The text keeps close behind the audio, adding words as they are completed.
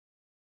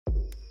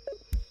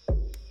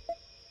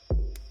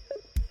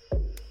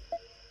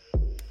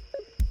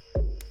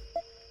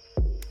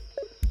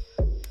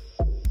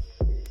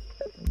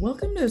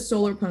Welcome to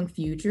Solarpunk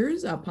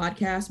Futures, a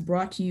podcast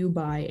brought to you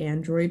by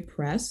Android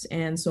Press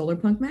and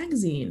Solarpunk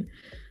Magazine.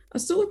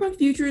 Solarpunk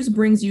Futures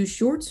brings you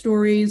short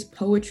stories,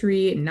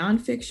 poetry,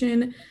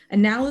 nonfiction,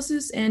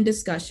 analysis, and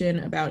discussion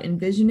about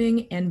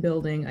envisioning and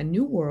building a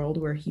new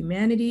world where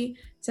humanity,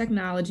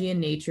 technology,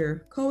 and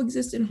nature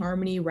coexist in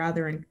harmony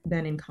rather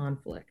than in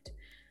conflict.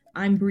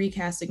 I'm Brie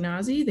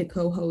Castagnazzi, the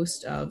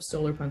co-host of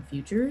Solarpunk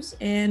Futures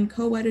and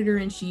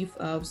co-editor-in-chief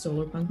of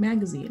Solarpunk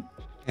Magazine.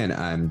 And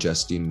I'm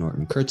Justine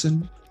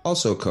Norton-Kurtzen,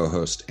 also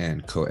co-host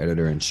and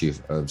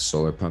co-editor-in-chief of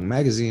Solarpunk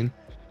Magazine.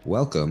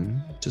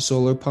 Welcome to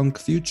Solarpunk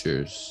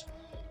Futures.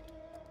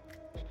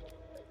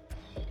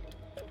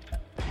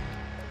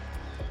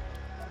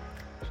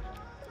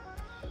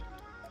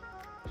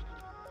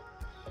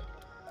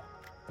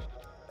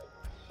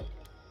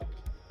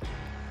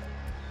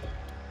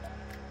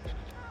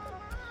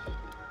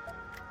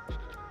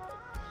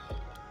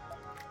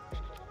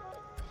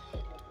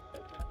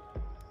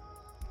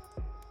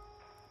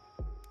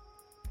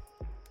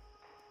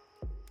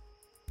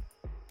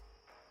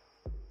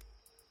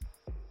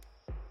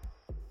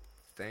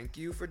 Thank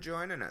you for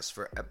joining us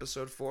for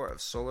episode 4 of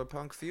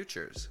Solarpunk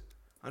Futures.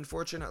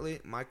 Unfortunately,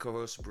 my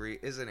co-host Brie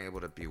isn't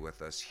able to be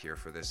with us here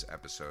for this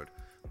episode,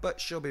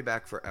 but she'll be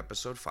back for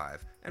episode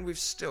 5, and we've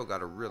still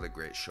got a really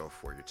great show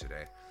for you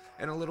today.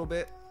 In a little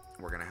bit,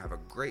 we're going to have a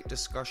great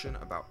discussion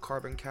about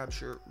carbon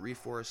capture,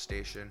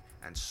 reforestation,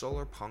 and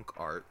solarpunk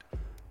art.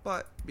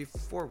 But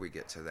before we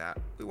get to that,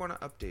 we want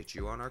to update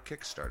you on our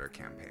Kickstarter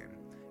campaign.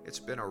 It's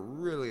been a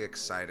really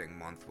exciting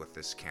month with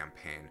this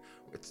campaign.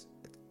 It's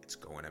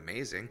going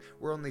amazing.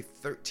 We're only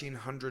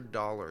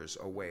 $1,300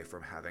 away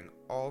from having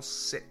all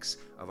 6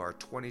 of our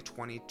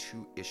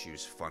 2022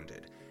 issues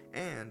funded.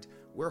 And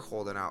we're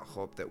holding out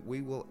hope that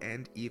we will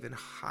end even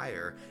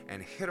higher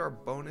and hit our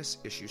bonus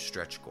issue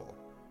stretch goal.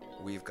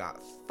 We've got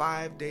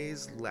 5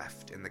 days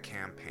left in the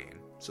campaign,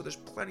 so there's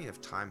plenty of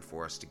time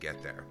for us to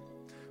get there.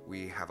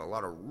 We have a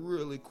lot of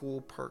really cool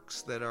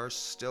perks that are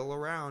still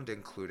around,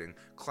 including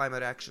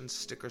climate action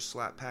sticker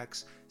slap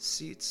packs,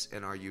 seats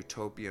in our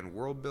utopian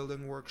world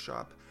building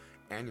workshop,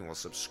 annual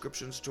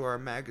subscriptions to our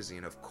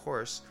magazine, of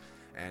course,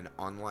 an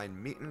online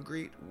meet and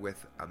greet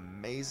with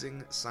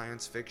amazing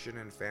science fiction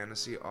and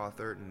fantasy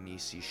author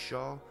Nisi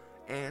Shaw,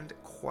 and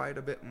quite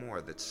a bit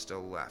more that's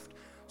still left.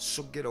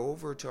 So get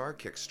over to our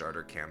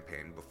Kickstarter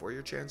campaign before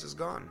your chance is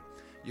gone.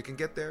 You can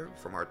get there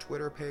from our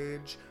Twitter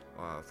page,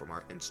 from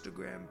our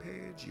Instagram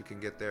page. You can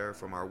get there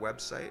from our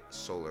website,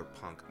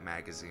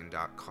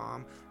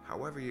 solarpunkmagazine.com.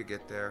 However you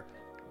get there,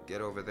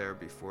 get over there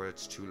before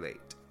it's too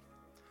late.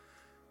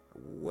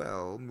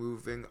 Well,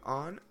 moving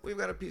on, we've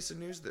got a piece of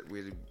news that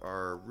we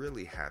are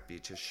really happy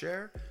to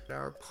share.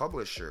 Our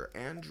publisher,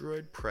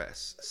 Android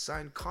Press,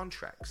 signed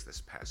contracts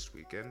this past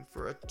weekend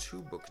for a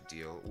 2-book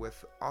deal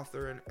with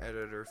author and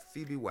editor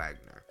Phoebe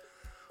Wagner.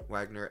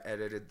 Wagner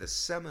edited the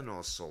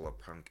seminal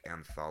solarpunk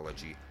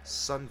anthology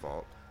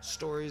Sunvault,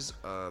 Stories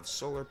of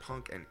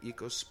Solarpunk and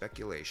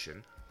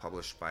Eco-Speculation,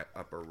 published by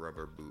Upper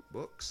Rubber Boot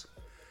Books.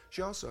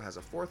 She also has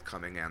a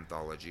forthcoming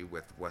anthology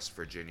with West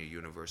Virginia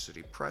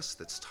University Press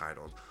that's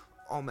titled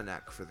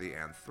Almanac for the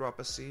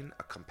Anthropocene,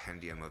 a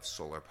Compendium of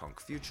Solarpunk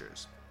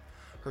Futures.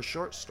 Her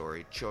short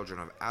story, Children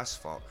of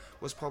Asphalt,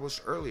 was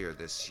published earlier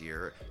this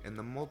year in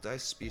the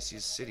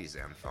Multi-Species Cities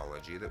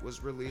anthology that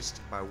was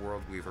released by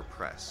Worldweaver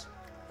Press.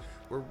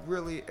 We're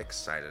really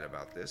excited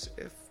about this,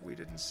 if we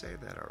didn't say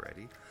that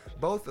already.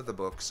 Both of the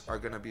books are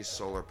going to be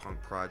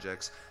solarpunk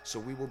projects, so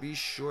we will be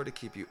sure to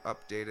keep you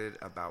updated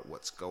about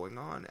what's going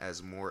on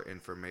as more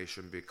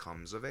information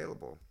becomes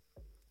available.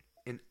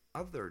 In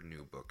other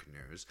new book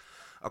news,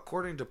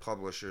 according to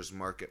Publishers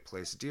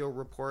Marketplace Deal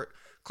Report,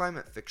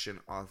 climate fiction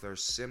author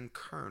Sim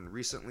Kern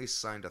recently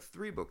signed a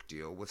 3-book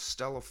deal with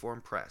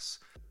Stellaform Press.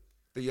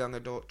 The young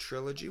adult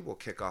trilogy will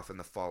kick off in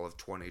the fall of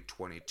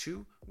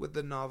 2022 with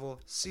the novel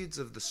Seeds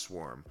of the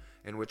Swarm,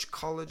 in which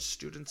college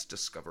students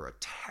discover a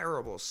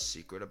terrible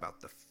secret about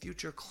the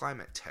future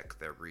climate tech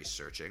they're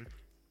researching,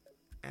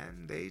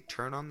 and they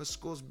turn on the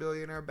school's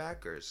billionaire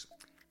backers.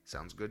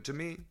 Sounds good to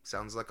me.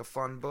 Sounds like a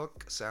fun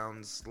book.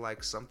 Sounds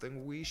like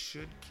something we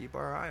should keep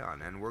our eye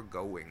on, and we're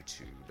going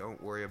to.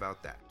 Don't worry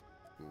about that.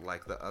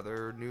 Like the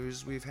other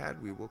news we've had,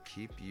 we will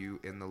keep you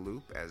in the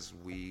loop as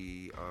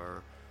we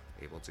are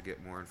able to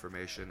get more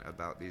information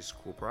about these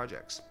cool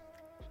projects.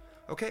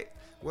 Okay,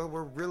 well,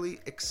 we're really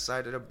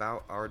excited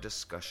about our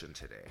discussion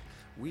today.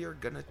 We are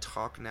going to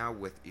talk now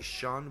with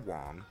Ishan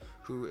Wong,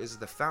 who is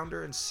the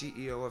founder and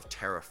CEO of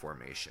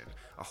Terraformation,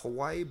 a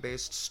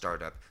Hawaii-based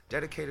startup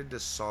dedicated to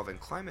solving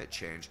climate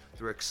change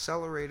through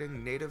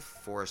accelerating native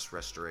forest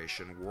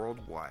restoration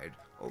worldwide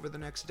over the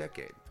next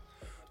decade.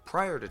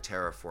 Prior to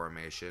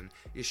Terraformation,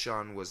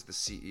 Ishan was the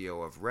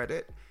CEO of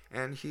Reddit,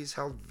 and he's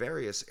held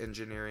various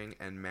engineering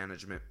and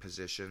management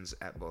positions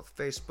at both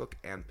Facebook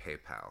and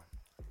PayPal.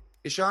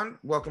 Ishan,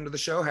 welcome to the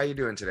show. How are you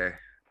doing today?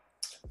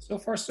 So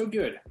far, so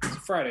good. It's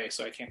Friday,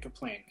 so I can't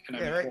complain. And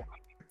Right.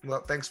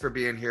 Well, thanks for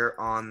being here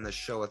on the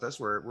show with us.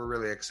 We're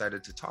really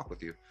excited to talk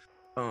with you.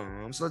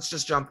 So let's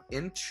just jump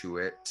into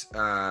it.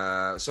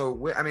 I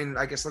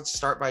guess let's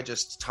start by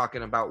just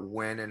talking about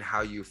when and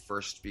how you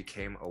first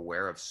became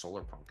aware of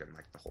solar punk and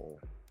like the whole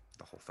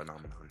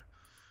phenomenon.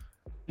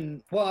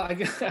 Well, I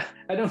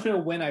don't know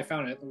when I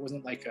found it. It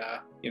wasn't like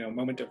a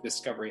moment of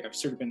discovery. I've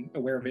sort of been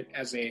aware of it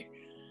as a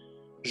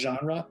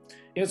genre.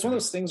 It's one of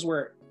those things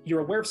where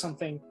you're aware of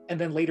something and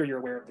then later you're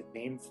aware of the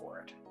name for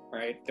it,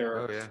 right?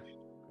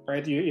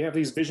 Right? You have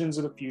these visions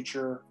of the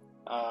future,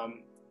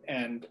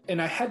 and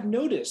I had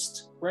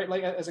noticed, right,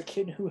 like as a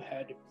kid who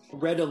had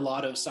read a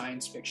lot of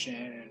science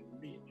fiction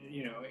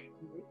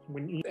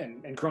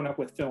and grown up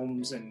with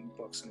films and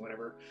books and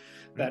whatever,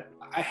 that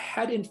I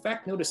had in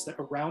fact noticed that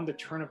around the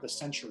turn of the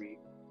century,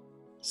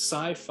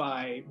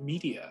 sci-fi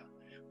media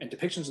and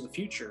depictions of the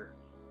future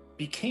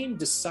became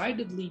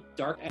decidedly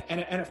dark.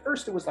 And at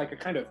first it was like a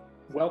kind of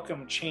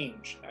welcome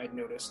change I'd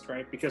noticed,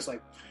 right? Because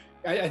like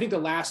I think the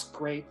last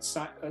great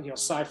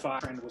sci-fi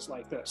trend was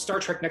like the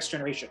Star Trek Next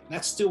Generation. And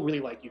that's still really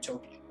like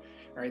utopian,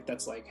 right?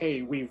 That's like,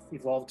 hey, we've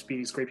evolved to be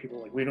these great people,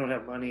 like we don't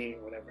have money,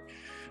 whatever.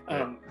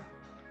 Right.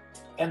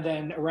 And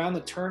then around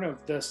the turn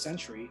of the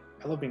century,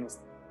 I love being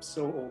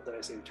so old that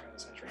I say the turn of the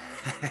century.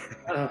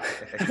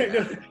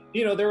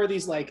 There were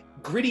these like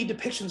gritty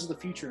depictions of the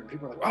future, and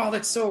people were like, "Oh,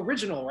 that's so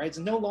original, right? It's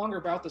no longer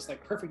about this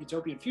like perfect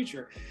utopian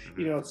future."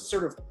 It's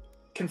sort of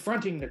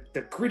confronting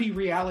the gritty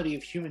reality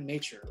of human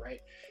nature,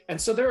 right? And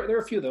so there are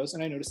a few of those,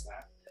 and I noticed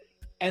that.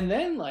 And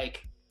then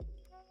like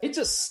it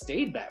just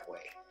stayed that way.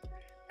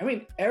 I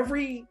mean,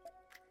 every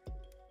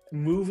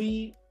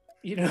movie,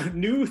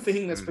 new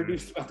thing that's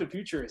produced about the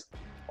future is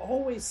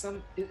always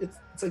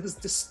it's like this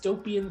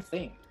dystopian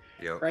thing.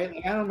 Yep. Right?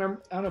 Like, I don't know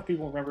if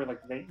people remember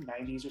like the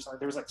 90s or something.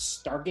 There was like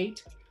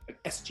Stargate,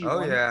 like SG-1.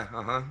 Oh yeah,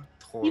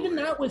 totally. Even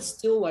that was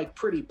still like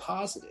pretty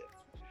positive.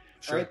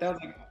 Sure. Right? That was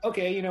like,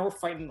 okay, we're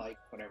fighting like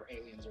whatever,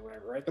 aliens or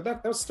whatever, right? But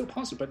that was still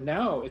positive. But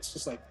now it's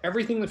just like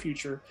everything in the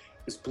future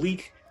is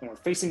bleak, and we're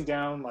facing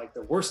down like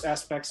the worst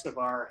aspects of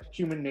our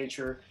human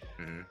nature.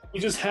 We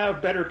just have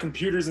better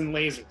computers and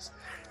lasers,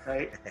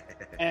 right?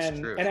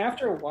 and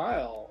after a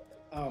while,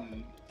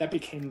 that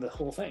became the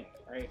whole thing,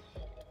 right?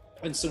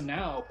 And so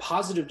now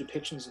positive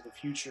depictions of the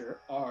future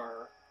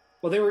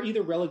they were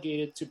either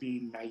relegated to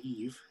be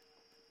naive,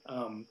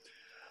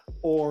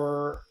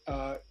 or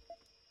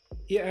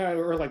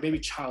like maybe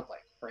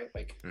childlike, right?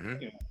 Like,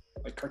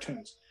 like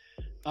cartoons.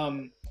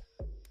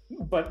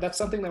 But that's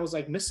something that was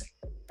like missing.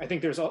 I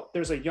think there's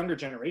a younger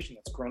generation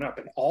that's grown up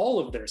and all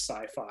of their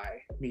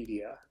sci-fi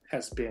media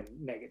has been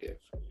negative.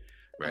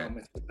 Right.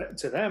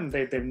 To them,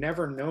 they've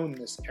never known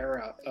this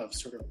era of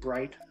sort of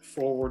bright,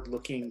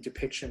 forward-looking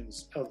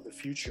depictions of the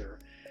future.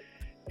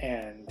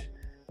 And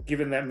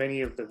given that many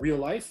of the real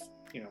life,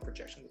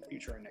 projections of the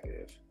future are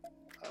negative,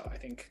 I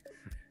think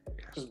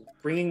just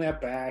bringing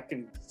that back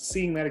and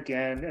seeing that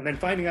again, and then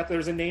finding out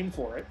there's a name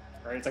for it,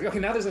 right? It's like, okay,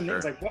 now there's a name.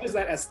 It's like, what is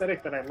that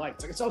aesthetic that I like?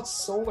 It's like, it's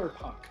solar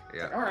punk.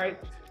 Yeah. Like, all right,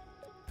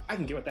 I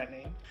can get with that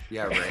name.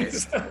 Yeah, right.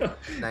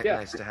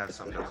 Nice to have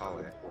something to call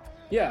it.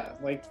 Yeah,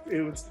 like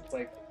it was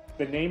like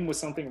the name was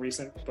something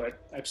recent, but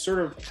I've sort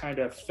of kind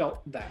of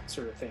felt that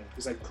sort of thing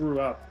because I grew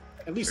up,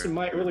 at least in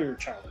my earlier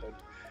childhood,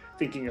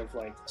 thinking of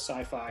like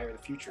sci-fi or the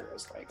future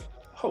as like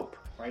hope,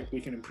 right? We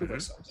can improve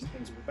ourselves and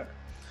things will be better.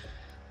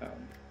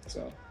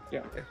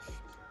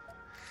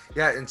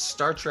 Yeah, and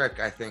Star Trek,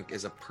 I think,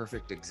 is a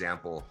perfect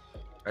example.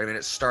 I mean,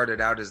 it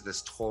started out as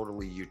this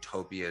totally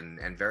utopian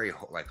and very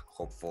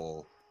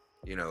hopeful,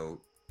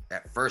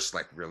 at first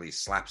like really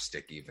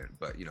slapstick even,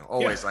 but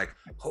always like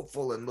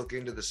hopeful and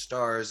looking to the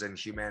stars, and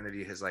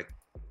humanity has like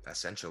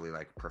essentially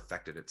like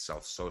perfected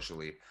itself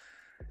socially.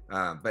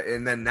 But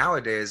then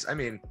nowadays, I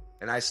mean,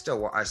 and I still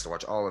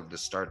watch all of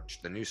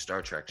the new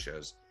Star Trek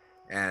shows,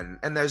 and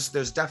there's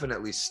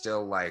definitely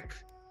still like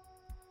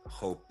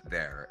hope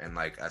there and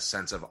like a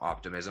sense of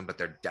optimism, but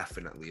they're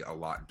definitely a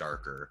lot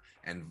darker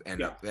and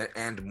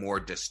more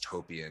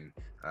dystopian,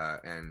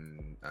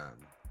 and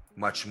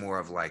much more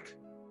of like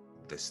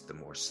the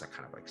more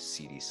kind of like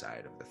seedy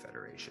side of the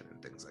Federation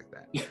and things like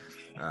that.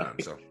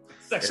 So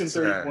Section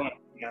 31.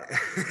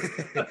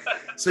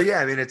 So yeah,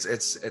 I mean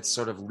it's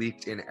sort of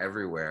leaked in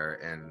everywhere,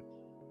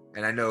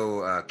 and I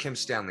know Kim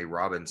Stanley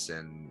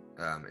Robinson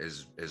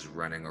is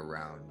running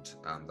around,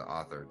 the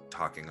author,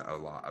 talking a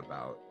lot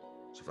about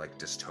sort of like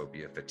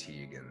dystopia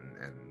fatigue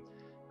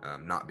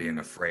and not being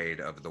afraid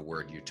of the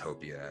word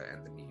utopia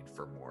and the need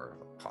for more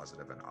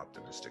positive and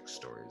optimistic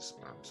stories.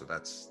 So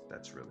that's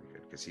really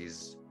good because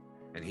he's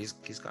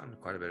gotten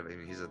quite a bit of. I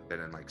mean, he's been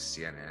in like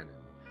CNN and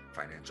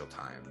Financial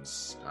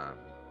Times,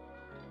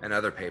 and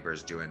other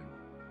papers doing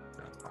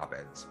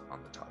op-eds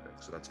on the topic.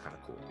 So that's kind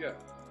of cool. Yeah.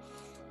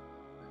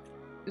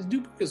 His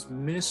new book is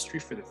Ministry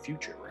for the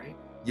Future, right?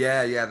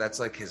 Yeah, that's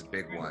like his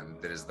big one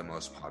that is the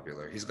most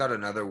popular. He's got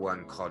another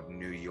one called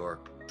New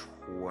York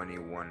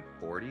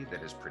 2140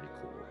 that is pretty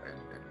cool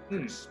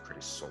and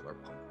pretty solar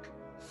punk.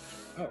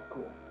 Oh,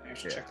 cool. I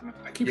should check them out.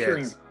 I keep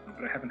hearing them,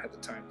 but I haven't had the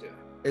time to.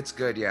 It's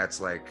good. Yeah,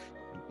 it's like,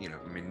 I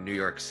mean, New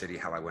York City,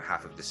 how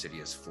half of the city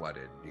is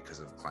flooded because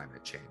of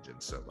climate change, and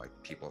so like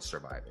people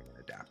surviving and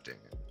adapting,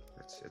 and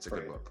it's a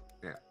good book.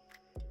 Yeah.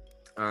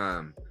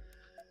 Um,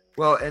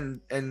 well,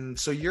 and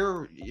so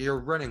you're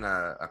running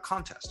a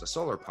contest, a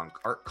solar punk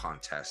art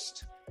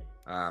contest.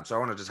 So I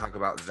wanted to talk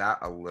about that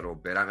a little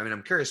bit. I mean,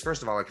 I'm curious,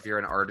 first of all, like if you're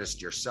an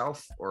artist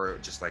yourself or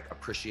just like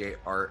appreciate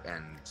art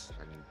and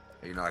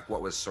like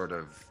what was sort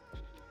of,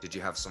 did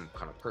you have some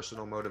kind of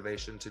personal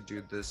motivation to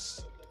do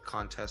this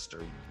contest,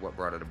 or what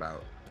brought it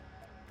about?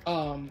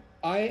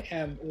 I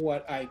am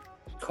what I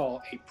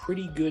call a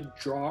pretty good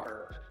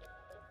drawer.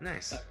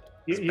 Nice.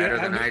 It's better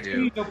than I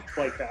do. You know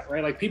people like that,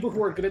 right? Like people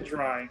who are good at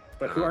drawing,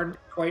 but who aren't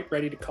quite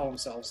ready to call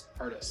themselves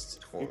artists.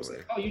 Totally. People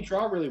say, "Oh, you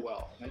draw really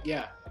well." I'm like,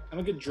 yeah, I'm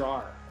a good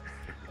drawer.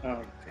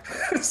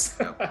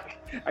 So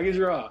I can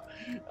draw.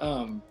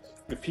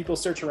 If people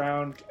search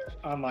around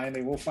online,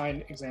 they will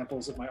find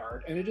examples of my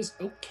art, and it is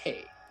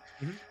okay.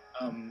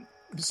 Mm-hmm.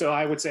 So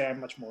I would say I'm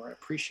much more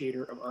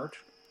appreciator of art.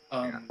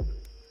 I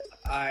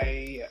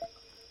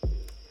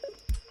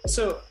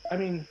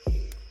mean,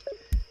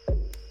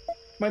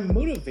 my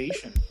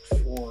motivation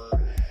for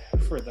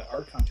the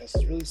art contest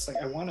is really just like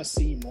I want to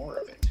see more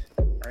of it,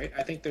 right?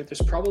 I think that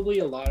there's probably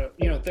a lot of,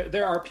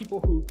 there are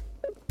people who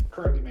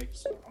currently make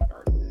solarpunk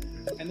art,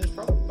 and there's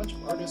probably a bunch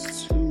of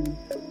artists who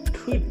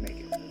could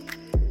make it,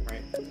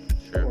 right?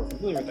 Sure. Or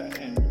familiar with that,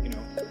 and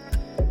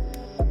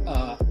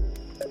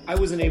I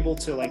wasn't able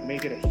to like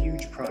make it a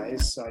huge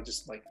prize, so I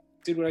just like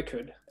did what I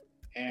could,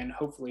 and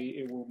hopefully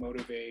it will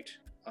motivate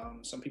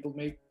some people to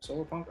make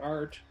solarpunk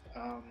art.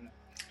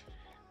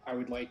 I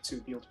would like to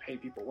be able to pay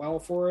people well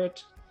for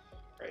it,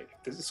 right?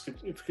 Because this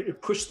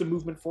could push the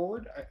movement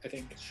forward. I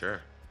think. Sure.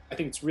 I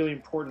think it's really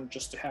important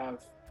just to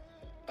have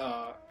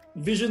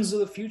visions of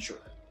the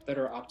future that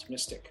are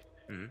optimistic.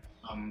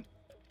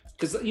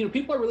 Because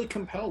people are really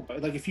compelled by,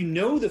 like, if you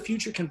know the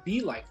future can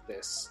be like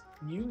this,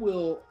 you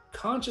will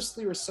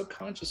consciously or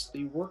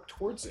subconsciously work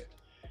towards it,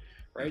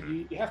 right?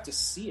 You have to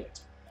see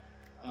it.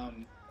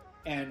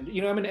 And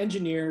I'm an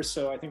engineer,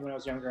 so I think when I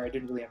was younger, I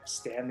didn't really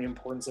understand the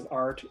importance of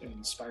art and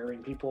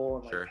inspiring people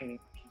and like painting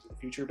into the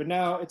future. But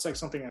now it's like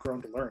something I've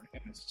grown to learn,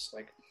 and it's just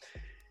like,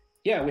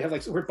 yeah,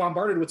 we're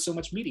bombarded with so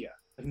much media.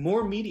 Like,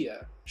 more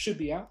media should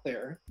be out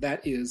there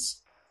that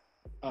is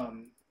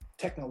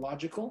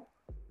technological,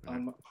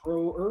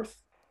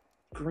 pro-earth,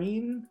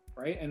 green,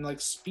 right, and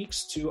like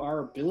speaks to our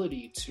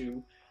ability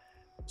to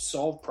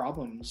solve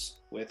problems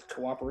with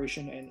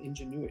cooperation and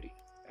ingenuity.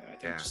 And I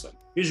think just like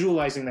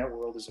visualizing that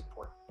world is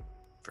important.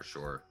 For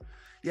sure.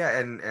 Yeah,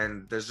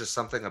 and there's just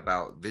something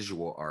about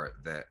visual art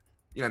that,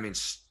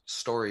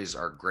 stories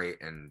are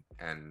great and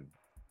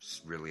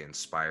really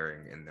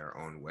inspiring in their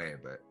own way,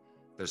 but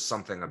there's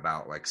something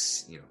about like,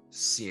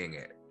 seeing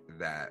it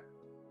that,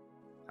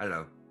 I don't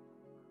know,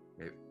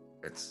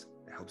 it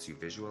helps you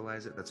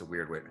visualize it. That's a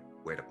weird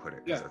way to put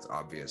it, because that's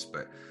obvious,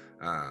 but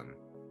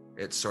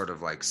it sort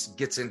of like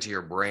gets into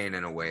your brain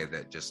in a way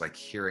that just like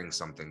hearing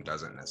something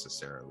doesn't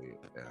necessarily.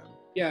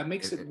 It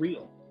makes it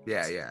real.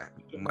 Yeah,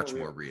 much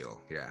more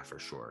real. Yeah, for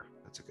sure.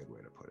 That's a good way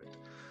to put it.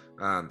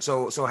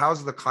 So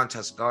how's the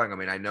contest going? I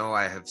mean, I know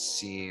I have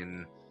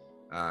seen,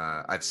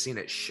 I've seen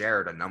it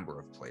shared a number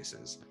of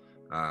places,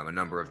 a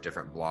number of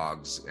different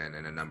blogs, and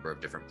in a number of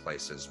different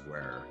places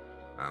where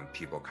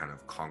people kind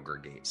of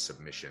congregate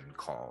submission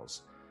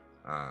calls.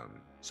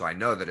 So I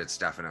know that it's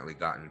definitely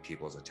gotten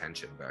people's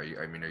attention. But are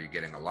you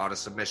getting a lot of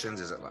submissions?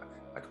 Is it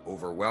like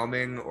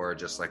overwhelming, or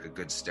just like a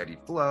good steady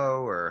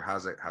flow, or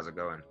how's it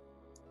going?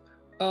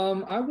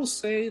 I will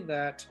say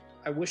that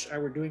I wish I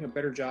were doing a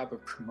better job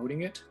of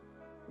promoting it,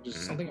 which is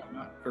something I'm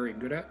not very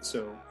good at.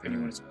 So if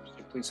anyone is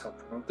interested, please help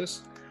promote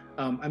this.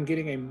 I'm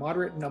getting a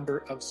moderate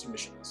number of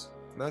submissions.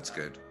 That's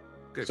good.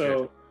 Good.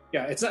 So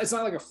yeah, it's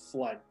not like a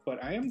flood,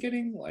 but I am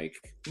getting like,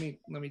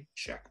 let me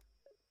check.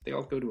 They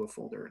all go to a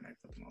folder and I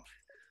put them off.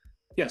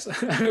 Yes,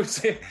 I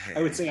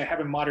would say I have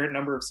a moderate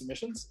number of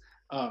submissions.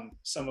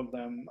 Some of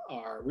them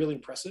are really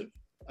impressive.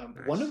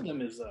 Nice. One of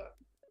them is a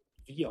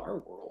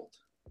VR world.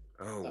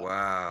 Oh,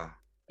 wow.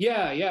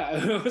 Yeah.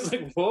 I was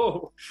like,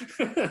 whoa.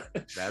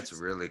 That's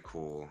really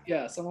cool.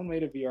 Yeah, someone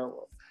made a VR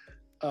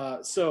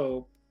world.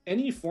 So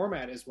any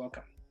format is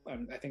welcome.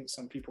 I think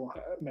some people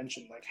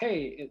mentioned like,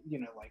 hey,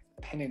 like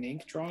pen and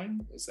ink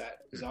drawing, is that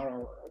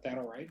all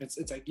right? It's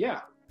like,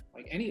 yeah,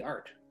 like any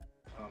art,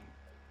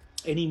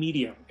 any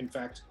medium. In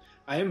fact,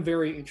 I am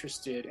very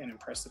interested and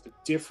impressed at the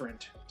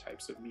different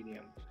types of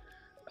medium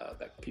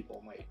that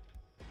people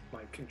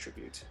might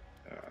contribute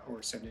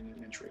or send in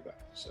an entry about.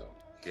 So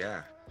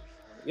yeah.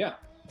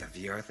 The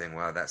VR thing,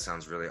 wow, that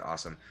sounds really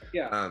awesome.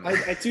 Yeah,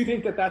 I do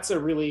think that that's a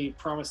really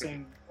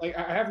promising. Like,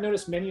 I have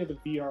noticed many of the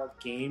VR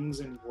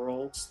games and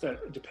worlds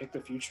that depict the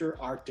future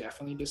are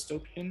definitely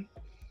dystopian.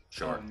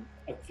 Sure.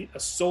 A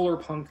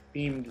solarpunk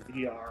themed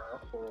VR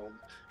world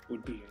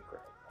would be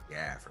incredible.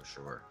 Yeah, for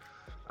sure.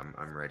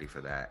 I'm ready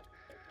for that.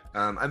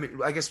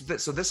 I guess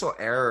so. This will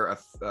air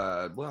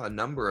a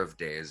number of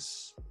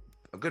days,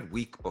 a good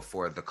week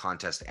before the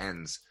contest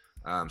ends.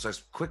 So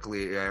as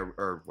quickly,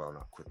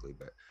 not quickly,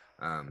 but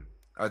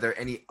are there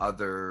any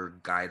other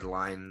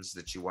guidelines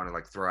that you want to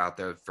like throw out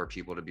there for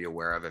people to be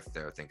aware of if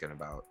they're thinking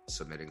about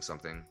submitting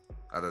something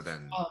other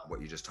than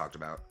what you just talked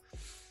about?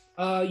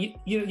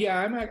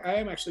 Yeah, I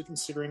am actually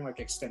considering like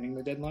extending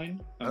the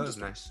deadline. Oh, that's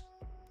nice.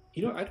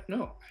 I don't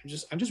know.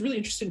 I'm just really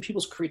interested in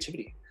people's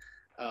creativity.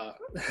 Uh,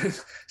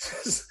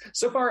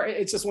 so far,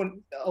 it's just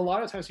when a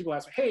lot of times people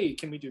ask me, "Hey,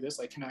 can we do this?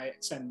 Like, can I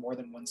send more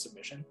than one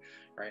submission?"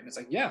 Right? And it's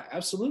like, yeah,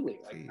 absolutely.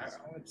 Like, I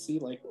want to see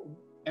like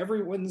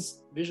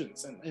everyone's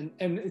visions, and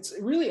it's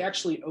really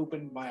actually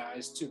opened my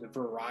eyes to the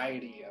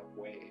variety of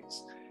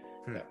ways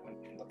that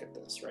one can look at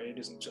this. Right? It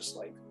isn't just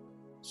like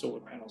solar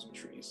panels and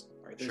trees.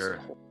 Right? There's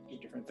a whole bunch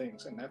of different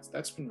things, and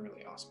that's been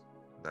really awesome.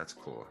 That's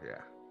cool.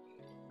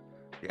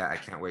 Yeah, I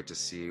can't wait to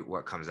see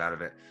what comes out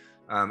of it.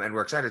 And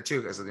we're excited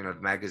too, because the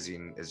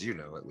magazine, as you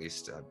know, at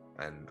least,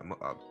 and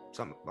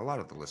a lot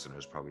of the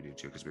listeners probably do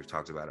too, because we've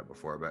talked about it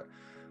before. But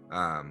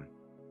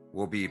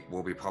we'll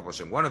be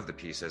publishing one of the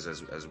pieces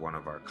as one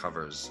of our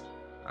covers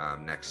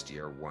next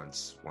year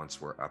once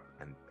we're up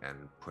and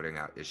putting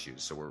out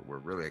issues. So we're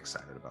really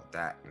excited about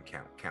that, and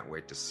can't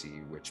wait to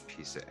see which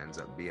piece it ends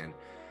up being.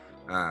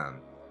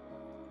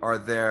 Are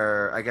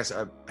there? I guess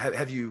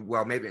have you?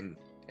 Well, maybe.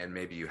 And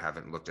maybe you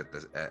haven't looked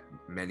at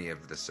many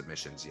of the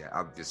submissions yet.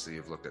 Obviously,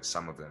 you've looked at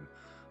some of them.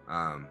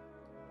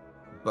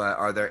 But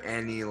are there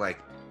any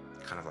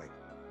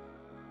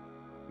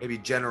maybe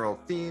general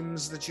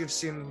themes that you've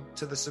seen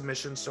to the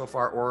submissions so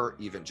far, or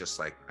even just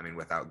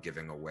without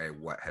giving away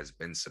what has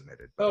been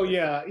submitted? Oh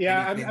yeah.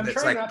 I'm that's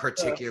trying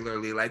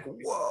particularly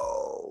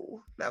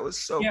whoa, that was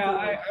so. Yeah,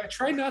 cool. I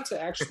try not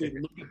to actually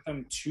look at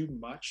them too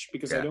much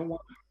because I don't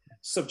want to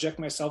subject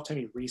myself to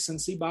any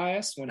recency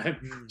bias when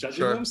I'm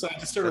judging them. So I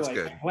just sort of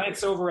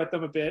glance over at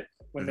them a bit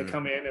when they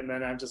come in, and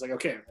then I'm just like,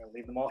 okay, I'm gonna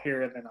leave them all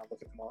here, and then I'll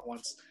look at them all at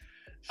once.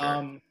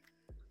 Sure.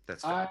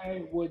 That's fair.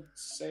 I would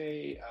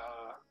say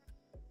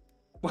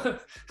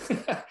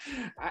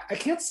I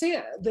can't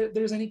say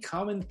there's any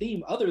common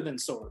theme other than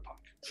solar punk.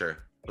 Sure.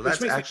 Well,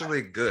 that's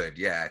actually good.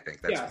 Yeah, I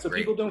think that's so great.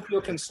 People don't feel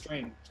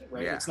constrained,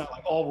 right? Yeah. It's not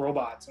like all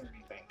robots or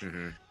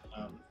anything.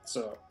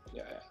 So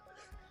yeah.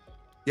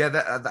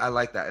 Yeah, I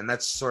like that, and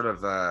that's sort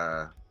of.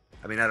 I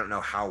don't know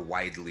how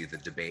widely the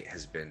debate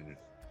has been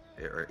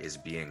or is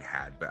being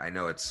had, but I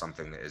know it's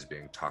something that is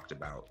being talked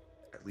about,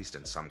 at least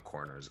in some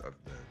corners of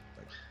the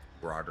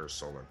broader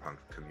solar punk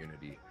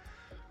community.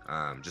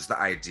 Just the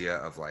idea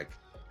of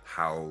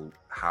how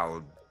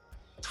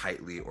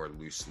tightly or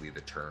loosely the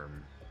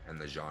term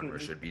and the genre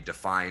should be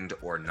defined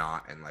or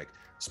not, and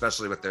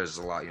especially with there's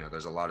a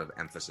lot of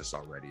emphasis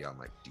already on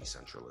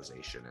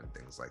decentralization and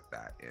things like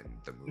that in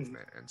the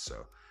movement, and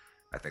so.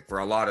 I think for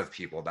a lot of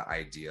people, the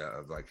idea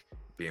of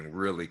being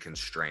really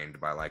constrained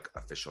by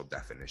official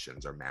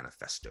definitions or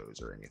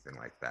manifestos or anything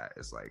like that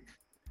is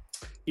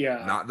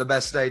not the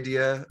best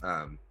idea,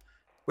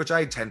 which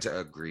I tend to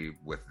agree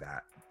with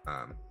that.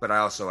 But I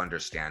also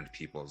understand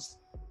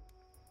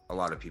a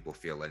lot of people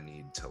feel a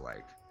need to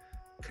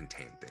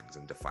contain things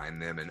and define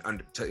them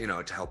and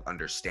to help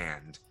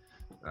understand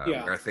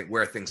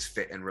where things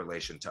fit in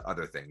relation to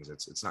other things.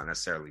 It's not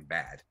necessarily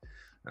bad.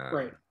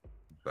 Right.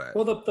 But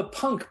the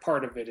punk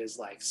part of it is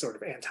sort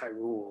of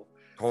anti-rule.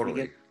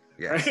 Totally.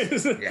 Right?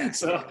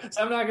 So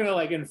I'm not gonna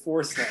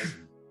enforce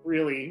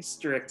really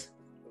strict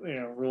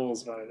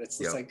rules about it. It's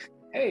just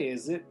hey,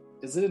 is it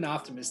an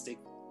optimistic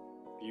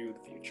view of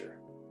the future?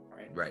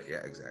 Right.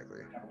 Yeah.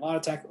 Exactly. A lot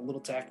of tech, a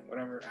little tech,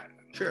 whatever.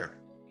 Sure.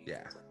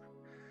 Yeah.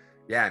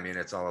 Yeah.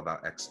 It's all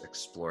about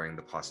exploring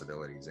the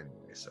possibilities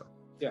anyway. So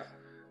yeah.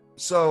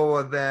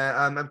 So then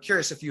I'm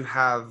curious if you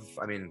have.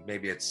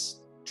 Maybe it's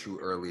too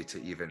early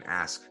to even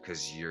ask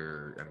because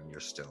you're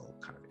still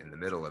kind of in the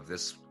middle of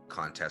this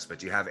contest, but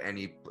do you have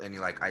any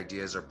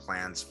ideas or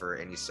plans for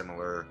any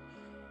similar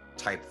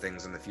type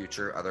things in the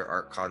future, other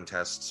art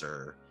contests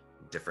or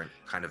different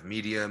kind of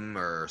medium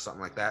or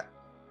something like that?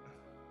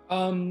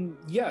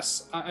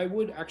 Yes, I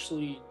would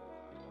actually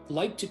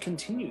like to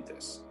continue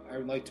this. I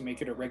would like to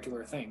make it a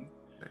regular thing.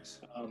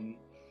 Nice. I'm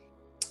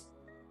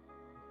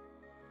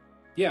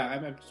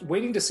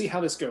waiting to see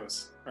how this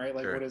goes, right?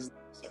 What is the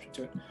reception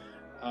to it?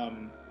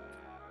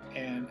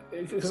 And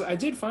because I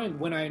did find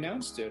when I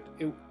announced it,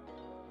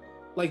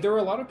 there were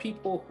a lot of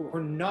people who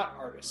are not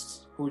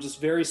artists who were just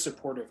very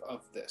supportive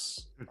of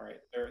this. Right?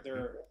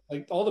 They're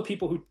all the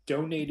people who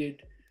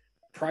donated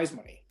prize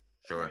money.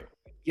 Sure. Right?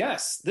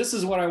 Yes, this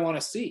is what I want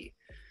to see.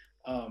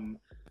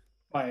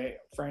 My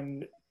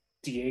friend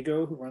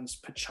Diego, who runs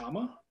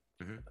Pachama,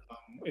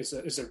 is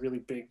a really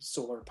big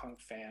solar punk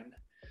fan,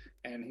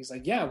 and he's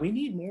like, yeah, we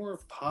need more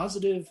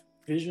positive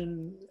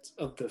vision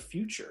of the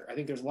future. I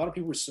think there's a lot of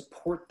people who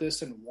support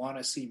this and want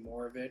to see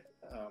more of it.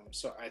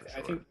 So I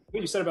think what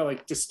you said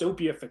about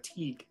dystopia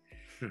fatigue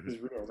is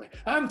real.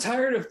 I'm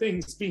tired of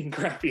things being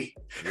crappy.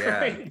 Yeah.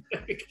 Right?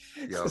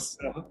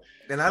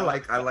 And I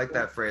like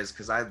that phrase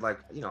because I like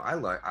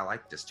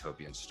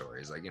dystopian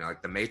stories.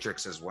 The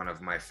Matrix is one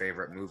of my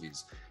favorite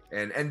movies.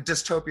 And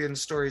dystopian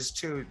stories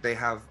too, they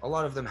have a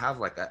lot of them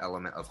have an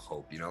element of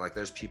hope.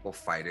 There's people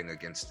fighting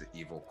against the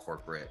evil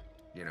corporate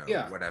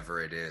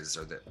whatever it is,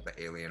 or the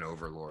alien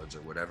overlords,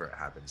 or whatever it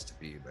happens to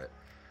be, but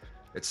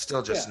it's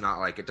still just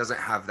not it doesn't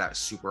have that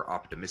super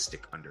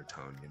optimistic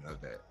undertone,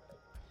 that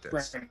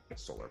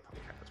solar punk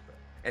has. But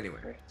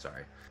anyway,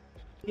 sorry.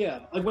 Yeah,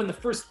 like when the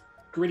first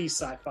gritty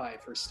sci-fi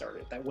first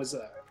started, that was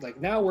like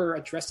now we're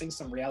addressing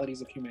some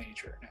realities of human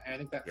nature. And I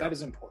think that that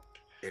is important.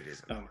 It is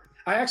important.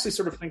 I actually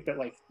sort of think that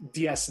like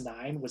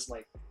DS9 was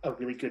like a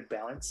really good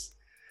balance.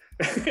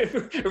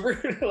 If we're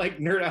gonna like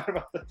nerd out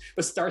about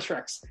the Star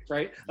Treks,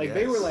 right? Like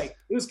they were like,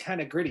 it was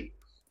kind of gritty,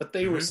 but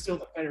they were still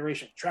the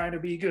Federation trying to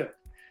be good.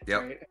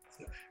 Yep.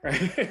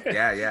 Right?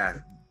 Yeah.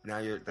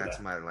 Now that's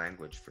my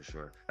language for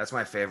sure. That's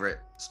my favorite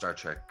Star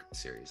Trek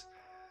series.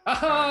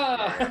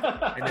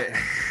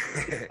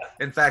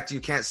 In fact, you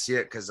can't see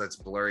it because it's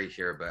blurry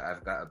here, but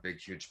I've got a big,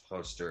 huge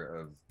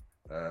poster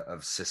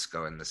of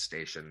Cisco in the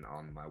station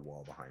on my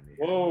wall behind me.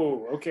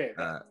 Whoa, okay.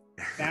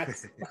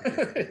 That's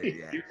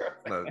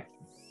a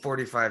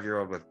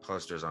 45-year-old with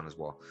posters on his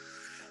wall.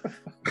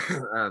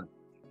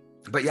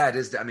 But yeah, it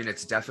is. I mean,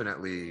 it's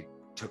definitely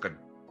took a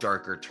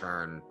darker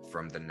turn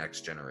from the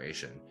Next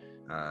Generation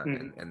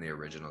in the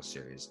original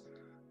series.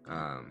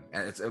 And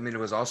it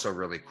was also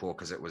really cool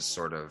because it was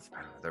sort of,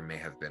 I don't know, there may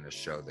have been a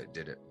show that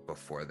did it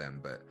before them,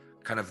 but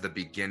kind of the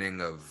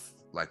beginning of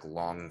like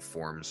long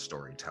form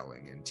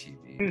storytelling in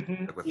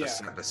TV, like with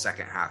the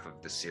second half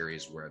of the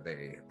series where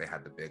they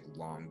had the big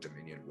long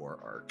Dominion War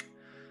arc.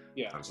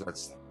 Yeah. So it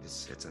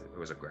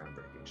was a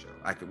groundbreaking show.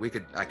 I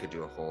could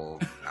do a whole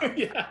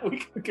yeah, we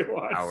could go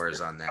on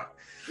hours on that.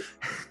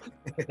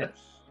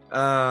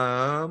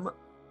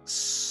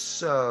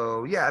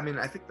 So yeah, I mean,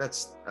 I think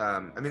that's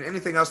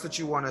anything else that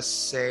you want to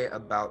say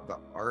about the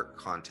art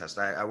contest?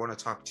 I want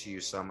to talk to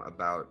you some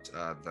about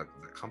the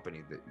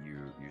company that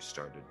you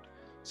started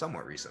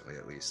somewhat recently,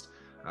 at least.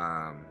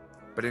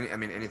 But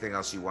anything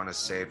else you want to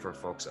say for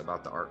folks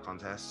about the art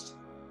contest?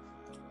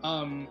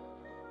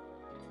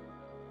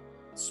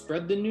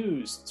 Spread the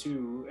news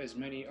to as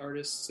many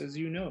artists as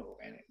you know,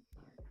 and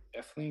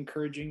definitely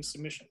encouraging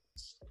submissions.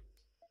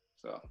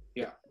 So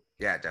yeah,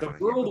 definitely.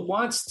 The world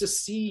wants to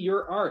see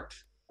your art.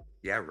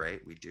 Yeah, right.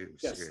 We do.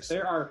 Yes, seriously.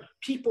 There are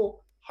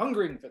people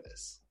hungering for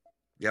this.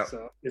 Yep.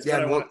 So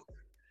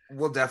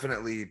we'll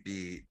definitely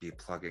be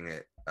plugging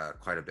it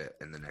quite a bit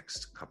in the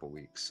next couple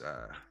weeks.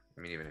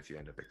 Even if you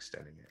end up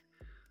extending it.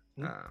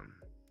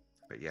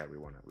 But yeah, we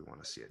want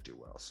to see it do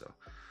well. So.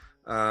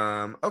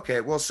 Okay,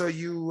 well, so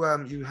you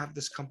have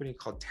this company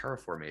called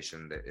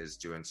Terraformation that is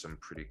doing some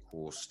pretty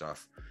cool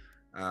stuff,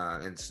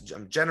 and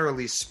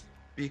generally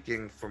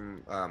speaking,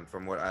 from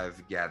what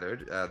I've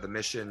gathered, the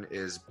mission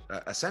is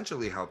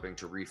essentially helping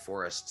to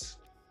reforest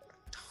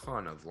a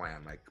ton of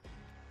land, like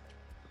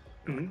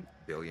a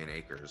billion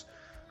acres,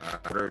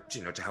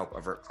 to help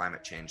avert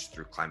climate change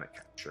through climate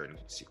capture and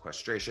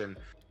sequestration.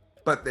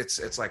 But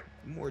it's like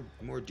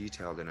more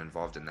detailed and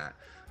involved in that.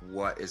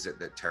 What is it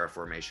that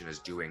Terraformation is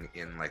doing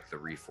in like the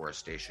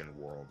reforestation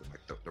world and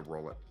like the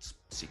role it's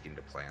seeking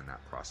to play in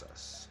that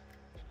process?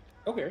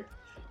 Okay.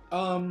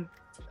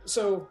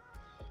 So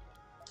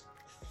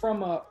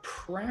from a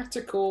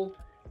practical,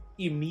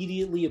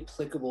 immediately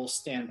applicable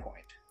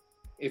standpoint,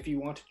 if you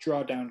want to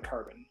draw down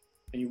carbon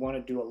and you want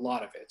to do a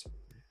lot of it,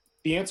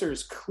 the answer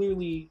is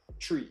clearly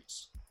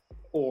trees,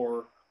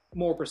 or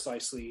more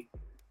precisely,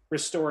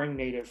 restoring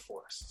native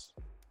forests,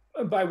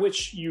 by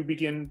which you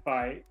begin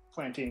by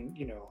planting,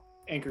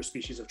 anchor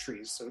species of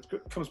trees. So it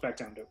comes back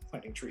down to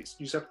planting trees.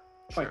 You just have to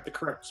plant the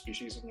correct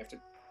species, and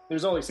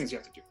there's all these things you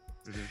have to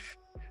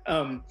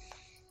do.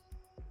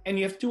 And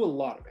you have to do a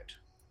lot of it.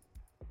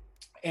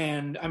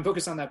 And I'm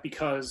focused on that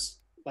because,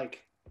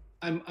 like,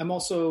 I'm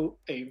also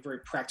a very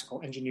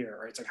practical engineer,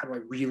 right? It's like, how do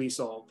I really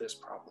solve this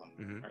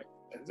problem, right?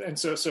 And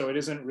so it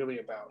isn't really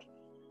about,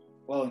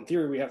 well, in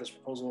theory, we have this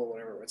proposal or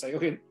whatever. It's like,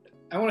 okay,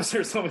 I want to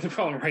start solving the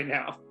problem right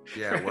now.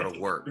 Yeah, what'll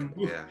work.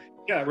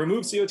 Yeah,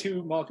 remove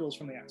CO2 molecules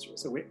from the atmosphere.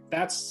 So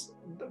that's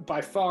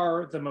by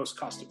far the most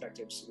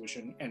cost-effective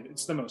solution, and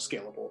it's the most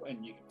scalable,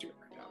 and you can do it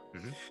right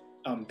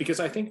now. Because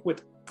I think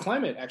with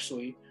climate,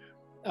 actually,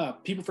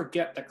 people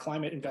forget that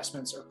climate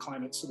investments or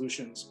climate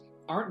solutions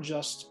aren't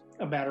just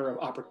a matter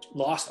of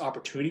lost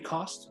opportunity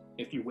cost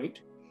if you wait.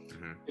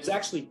 It's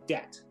actually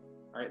debt,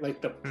 right? Like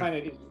the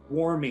planet is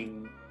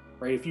warming,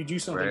 right? If you do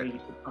something that you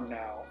can come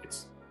now,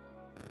 it's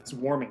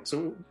warming.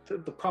 So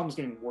the problem's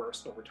getting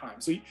worse over time.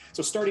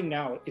 So starting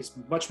now is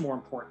much more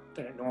important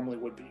than it normally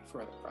would be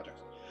for other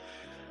projects.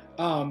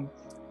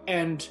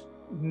 And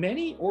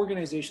many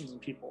organizations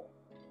and people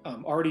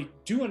already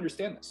do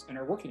understand this and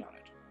are working on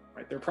it,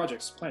 right? There are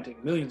projects planting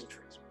millions of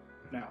trees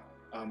now.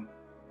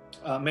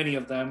 Many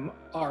of them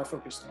are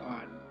focused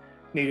on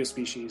native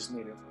species,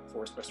 native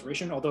forest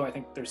restoration, although I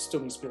think there still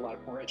needs to be a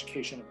lot more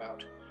education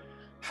about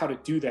how to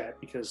do that,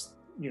 because,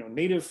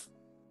 native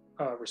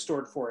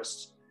restored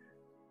forests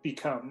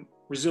become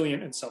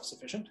resilient and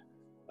self-sufficient,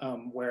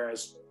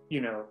 whereas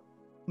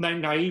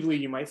naively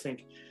you might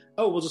think,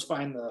 oh, we'll just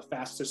find the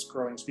fastest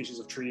growing species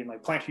of tree and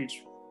like plant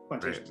huge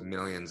plantations. Right.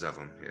 Millions of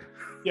them.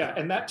 Yeah,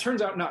 and that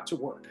turns out not to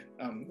work.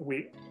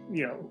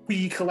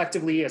 We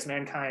collectively as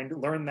mankind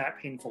learned that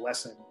painful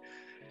lesson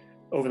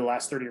over the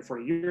last 30 or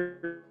 40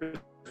 years.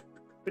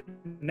 But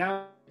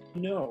now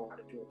we know how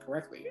to do it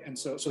correctly, and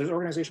so there's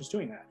organizations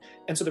doing that.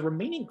 And so the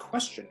remaining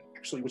question,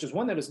 actually, which is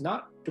one that is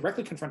not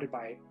directly confronted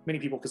by many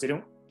people because they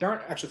don't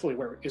aren't actually fully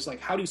aware is like,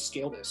 how do you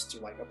scale this to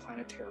like a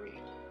planetary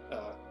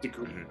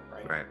degree,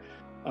 right? Right.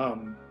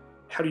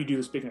 How do you do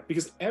this big enough?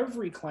 Because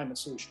every climate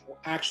solution will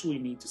actually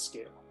need to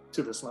scale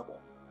to this level.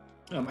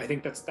 I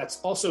think that's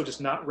also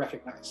just not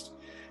recognized,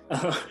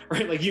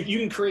 right? Like you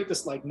can create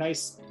this like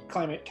nice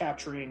climate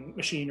capturing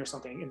machine or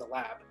something in the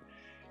lab,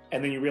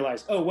 and then you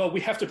realize, oh well,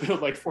 we have to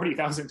build like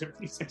 40,000 of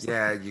these things.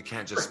 Yeah, you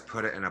can't just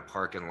put it in a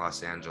park in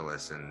Los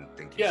Angeles and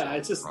think.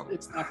 It's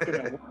not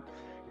going to work,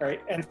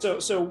 right? And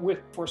so with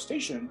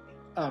forestation,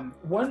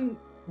 one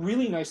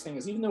really nice thing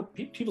is, even though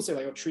people say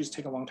like, oh, trees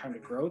take a long time to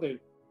grow, they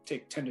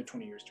take 10 to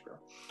 20 years to grow.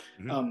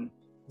 Mm-hmm.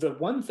 The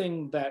one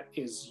thing that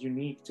is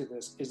unique to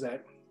this is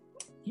that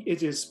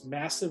it is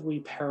massively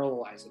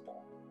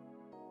parallelizable.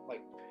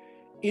 Like,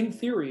 in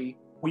theory,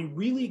 we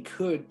really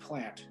could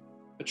plant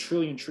 1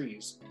 trillion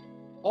trees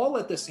all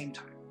at the same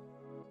time.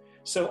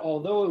 So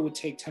although it would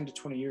take 10 to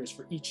 20 years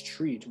for each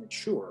tree to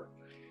mature,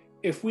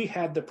 if we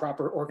had the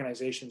proper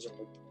organization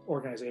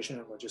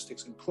and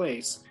logistics in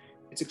place,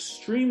 it's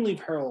extremely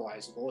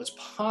parallelizable. It's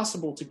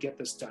possible to get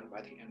this done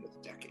by the end of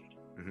the decade.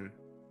 Mm-hmm.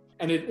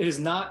 And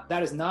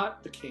that is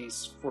not the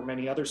case for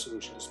many other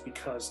solutions,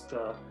 because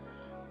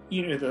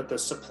the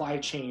supply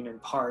chain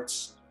and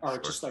parts are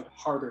just like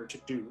harder to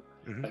do,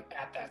 mm-hmm. like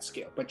at that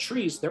scale. But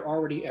trees, they're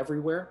already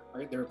everywhere,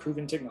 right? They're a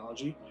proven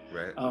technology.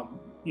 Right.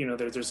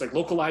 There's like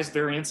localized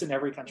variants in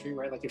every country,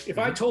 right? Like if mm-hmm.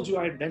 I told you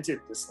I invented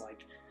this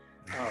like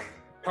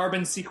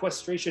carbon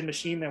sequestration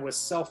machine that was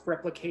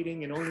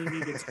self-replicating and only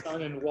needed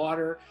sun and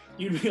water,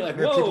 you'd be like,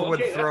 whoa. People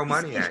would throw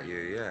money at you,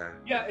 yeah.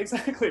 Yeah,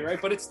 exactly,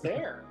 right? But it's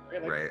there,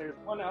 right? Like right. There's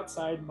one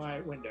outside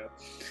my window,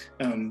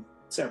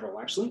 several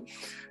actually.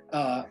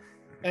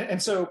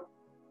 And so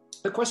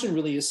the question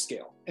really is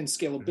scale, and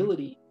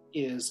scalability mm-hmm.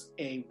 is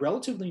a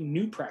relatively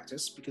new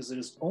practice, because it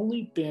has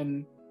only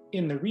been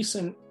in the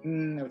recent,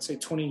 I would say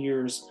 20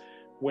 years,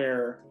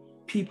 where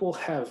people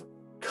have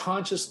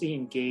consciously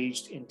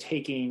engaged in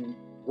taking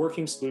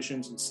working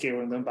solutions and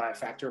scaling them by a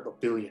factor of 1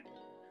 billion.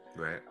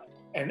 Right.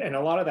 And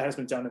a lot of that has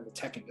been done in the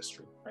tech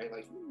industry, right?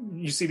 Like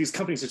you see these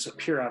companies just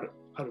appear out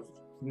of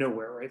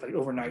nowhere, right? Like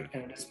overnight.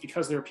 And it's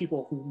because there are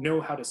people who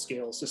know how to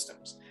scale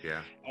systems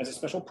as a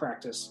special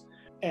practice.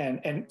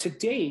 And to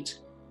date,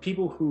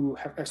 people who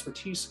have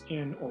expertise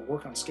in or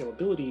work on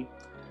scalability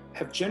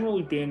have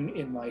generally been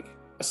in like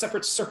a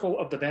separate circle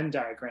of the Venn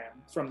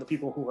diagram from the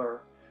people who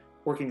are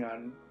working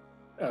on,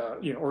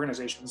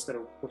 organizations that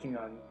are working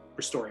on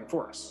restoring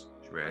forests.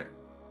 Right.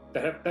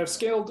 That have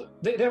scaled,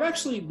 they've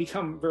actually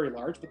become very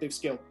large, but they've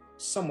scaled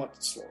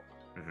somewhat slow.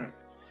 Mm-hmm. Right?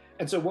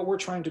 And so what we're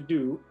trying to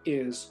do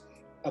is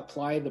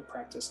apply the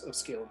practice of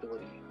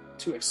scalability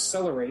to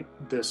accelerate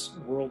this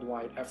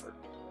worldwide effort.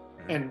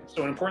 Mm-hmm. And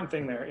so an important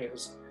thing there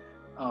is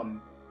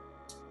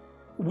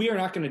we are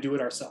not going to do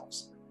it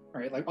ourselves,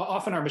 right? Like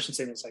often our mission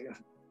statement is like,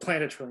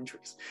 plant 1 trillion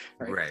trees,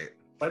 right? Right.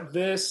 But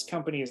this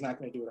company is not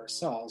going to do it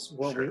ourselves.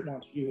 What we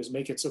want to do is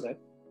make it so that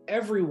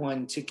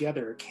everyone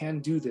together can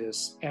do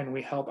this, and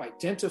we help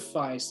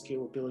identify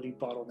scalability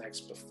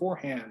bottlenecks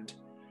beforehand,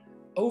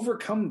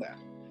 overcome them,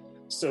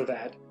 so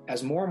that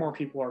as more and more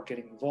people are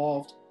getting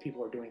involved,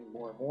 people are doing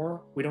more and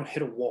more, we don't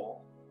hit a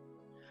wall.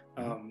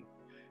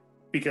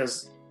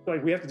 Because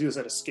like we have to do this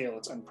at a scale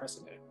that's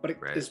unprecedented, but it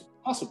is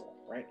possible,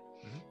 right?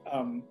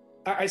 Mm-hmm.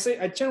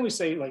 I generally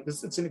say like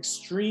this, it's an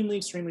extremely,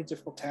 extremely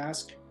difficult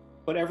task,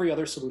 but every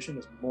other solution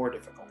is more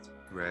difficult.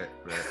 Right.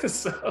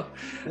 So,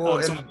 go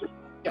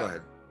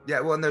ahead. Yeah,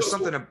 well, and there's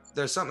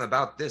something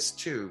about this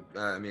too.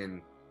 I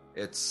mean,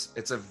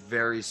 it's a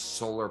very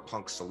solar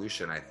punk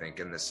solution, I think,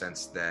 in the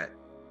sense that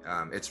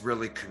it's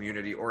really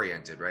community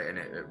oriented, right? And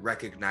it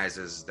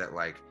recognizes that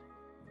like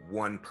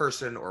one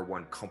person or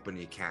one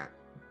company can't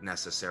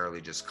necessarily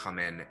just come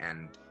in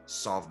and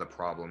solve the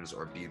problems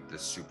or be the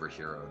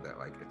superhero. That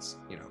like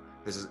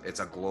it's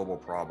a global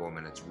problem,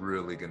 and it's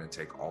really going to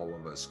take all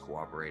of us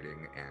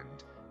cooperating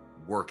and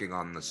working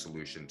on the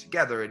solution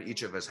together, and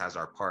each of us has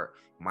our part.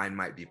 Mine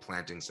might be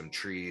planting some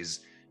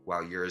trees,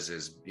 while yours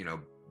is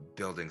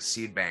building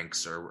seed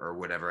banks or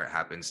whatever it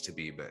happens to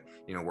be. But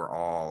we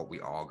all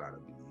got to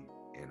be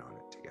in on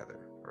it together,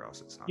 or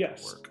else it's not going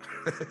to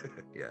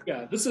work.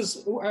 Yeah, this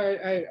is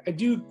I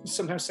do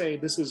sometimes say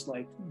this is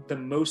like the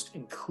most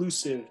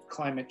inclusive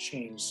climate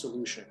change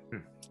solution.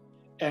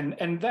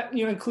 And that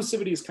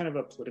inclusivity is kind of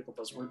a political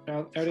buzzword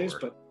nowadays,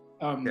 but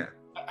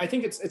I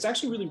think it's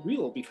actually really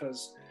real,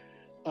 because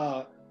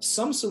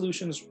some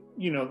solutions,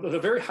 the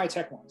very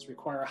high-tech ones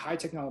require a high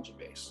technology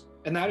base.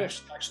 And that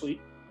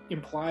actually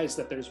implies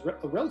that there's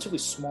a relatively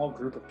small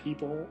group of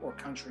people or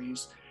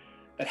countries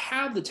that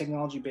have the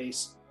technology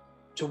base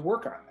to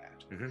work on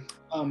that.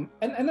 Mm-hmm.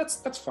 And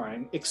that's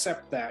fine,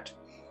 except that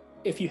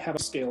if you have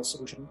a scale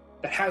solution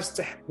that has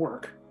to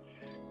work,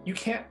 it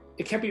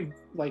can't be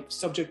like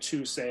subject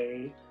to,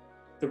 say,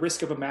 the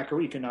risk of a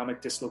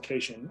macroeconomic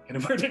dislocation in a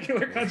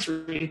particular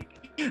country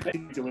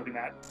delivering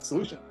that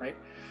solution, right?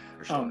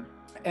 Sure.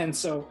 And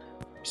so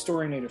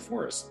restoring native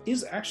forests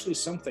is actually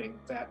something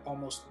that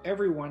almost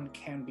everyone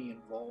can be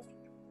involved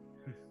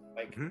in.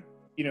 Like,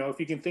 if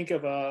you can think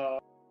of a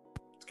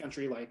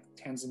country like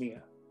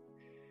Tanzania,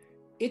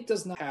 it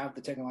does not have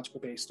the technological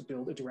base to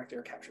build a direct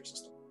air capture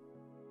system.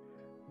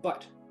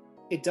 But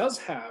it does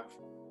have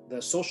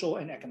the social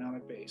and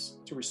economic base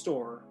to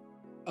restore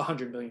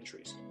 100 million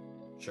trees.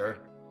 Sure.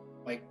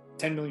 Like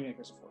 10 million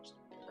acres of forest,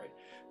 right?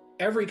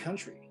 Every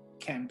country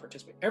can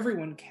participate.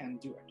 Everyone can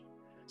do it.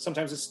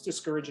 Sometimes it's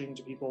discouraging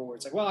to people where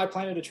it's like, well, I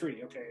planted a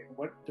tree. Okay,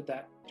 what did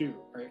that do,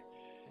 right?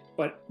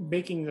 But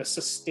making a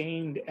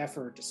sustained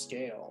effort to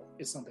scale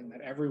is something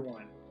that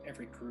everyone,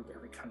 every group,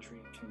 every country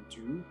can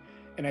do.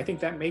 And I think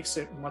that makes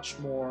it much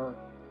more,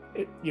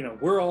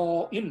 we're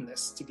all in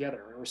this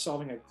together. We're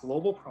solving a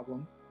global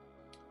problem.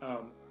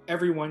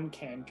 Everyone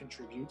can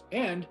contribute.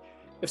 And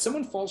if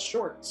someone falls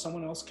short,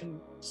 someone else can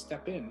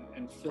step in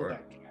and fill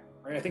that gap,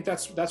 right? I think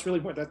that's really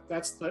more,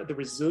 that's the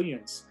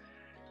resilience.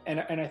 And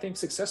I think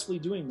successfully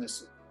doing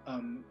this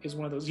is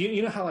one of those,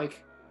 you know how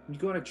like when you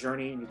go on a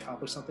journey and you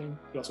accomplish something,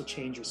 you also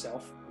change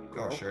yourself.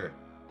 Oh, sure.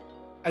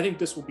 I think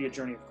this will be a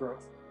journey of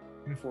growth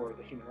for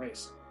the human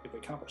race if we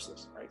accomplish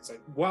this, right? It's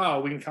like, wow,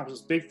 we can accomplish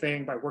this big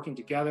thing by working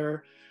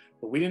together,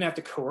 but we didn't have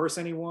to coerce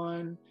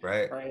anyone,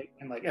 right?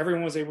 And like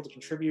everyone was able to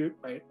contribute,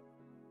 right?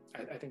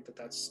 I think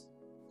that's,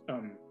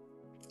 I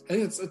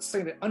think it's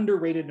like the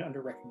underrated and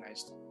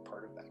underrecognized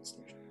part of that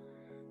extinction.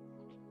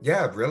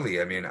 Yeah,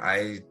 really. I mean,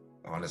 I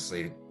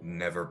honestly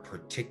never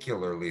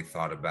particularly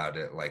thought about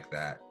it like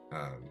that.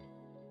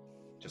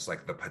 Just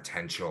like the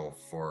potential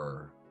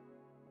for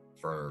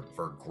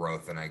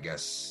growth, and I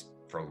guess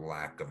for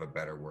lack of a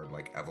better word,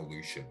 like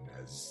evolution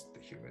as the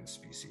human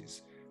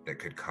species that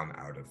could come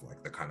out of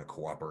like the kind of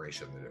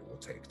cooperation that it will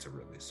take to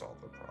really solve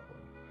the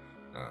problem.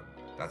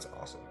 That's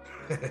awesome.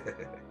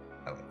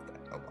 I like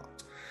that a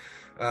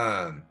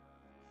lot.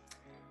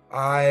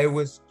 I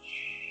was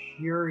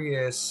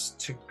curious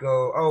to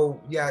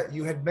go,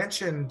 you had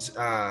mentioned,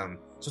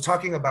 so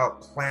talking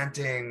about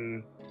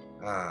planting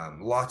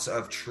lots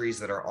of trees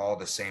that are all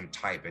the same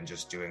type and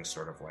just doing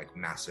sort of like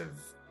massive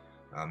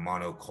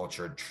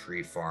monocultured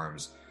tree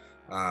farms.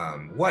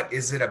 What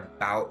is it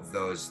about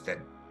those that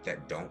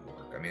don't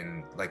work? I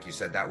mean, like you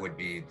said, that would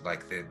be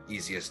like the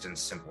easiest and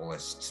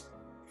simplest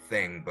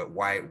thing, but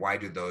why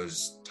do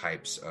those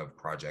types of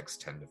projects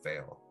tend to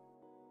fail?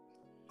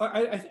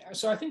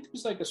 So I think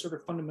there's like a sort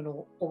of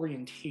fundamental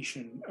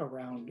orientation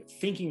around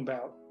thinking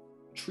about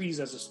trees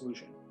as a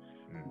solution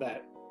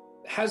that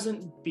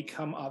hasn't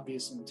become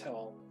obvious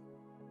until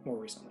more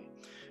recently,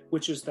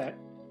 which is that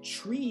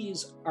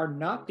trees are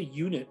not the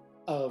unit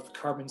of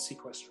carbon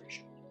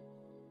sequestration.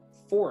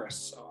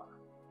 Forests are.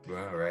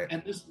 Wow, right.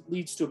 And this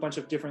leads to a bunch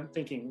of different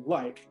thinking,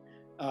 like,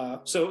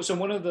 so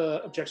one of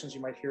the objections you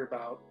might hear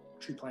about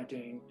tree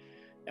planting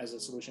as a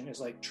solution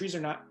is like,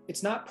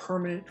 it's not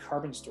permanent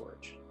carbon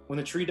storage. When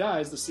the tree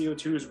dies, the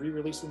CO2 is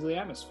re-released into the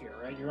atmosphere,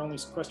 right? You're only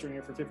sequestering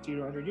it for 50 to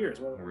 100 years.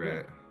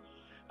 Right.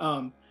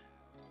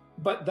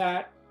 But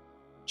that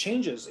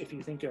changes if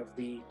you think of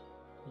the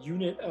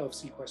unit of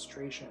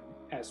sequestration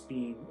as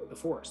being the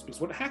forest.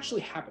 Because what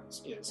actually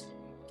happens is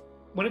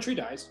when a tree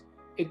dies,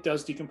 it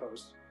does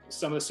decompose.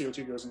 Some of the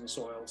CO2 goes in the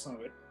soil, some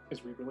of it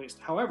is re-released.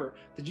 However,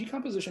 the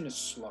decomposition is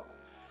slow.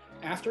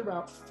 After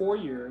about 4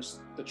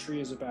 years, the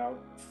tree is about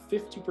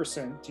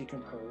 50%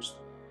 decomposed.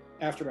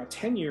 After about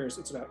 10 years,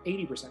 it's about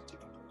 80%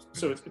 decomposed.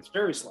 So it's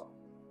very slow.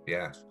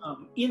 Yeah.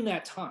 In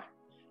that time,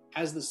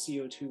 as the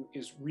CO2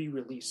 is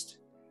re-released,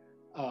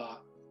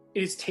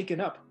 it is taken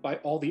up by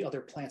all the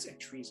other plants and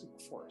trees in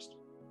the forest,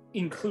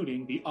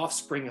 including the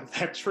offspring of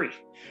that tree,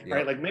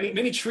 right? Like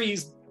many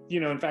trees,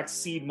 in fact,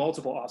 seed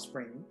multiple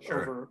offspring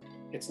over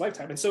its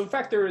lifetime. And so in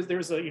fact,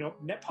 there's a,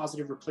 net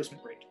positive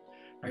replacement rate,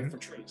 right, for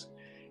trees.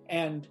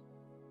 And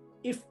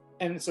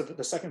so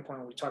the second point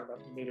when we talk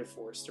about native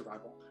forest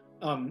survival,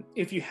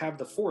 if you have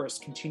the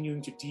forest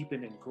continuing to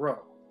deepen and grow,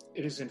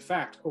 it is in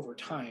fact over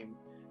time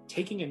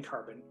taking in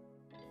carbon.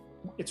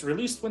 It's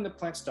released when the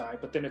plants die,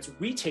 but then it's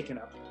retaken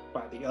up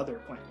by the other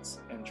plants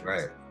and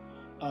trees.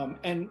 Right.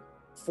 And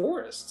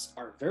forests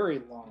are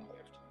very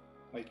long-lived.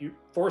 Like you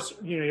have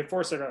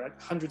forests that are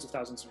like hundreds of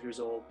thousands of years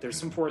old. There's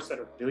some forests that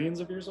are billions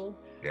of years old.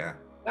 Yeah.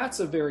 That's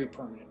a very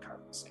permanent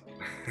carbon sink.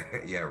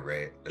 Yeah,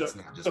 right. That's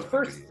not just the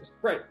first,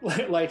 right?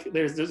 Like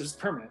there's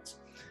permanence.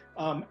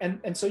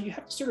 And so you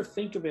have to sort of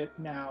think of it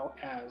now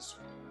as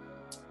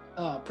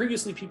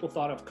previously people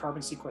thought of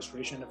carbon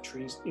sequestration of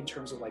trees in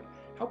terms of like,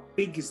 how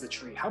big is the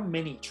tree? How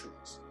many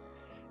trees?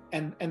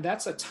 And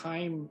that's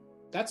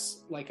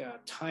like a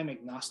time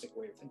agnostic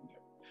way of thinking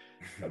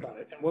about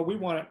it. And what we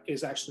want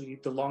is actually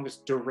the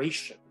longest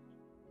duration,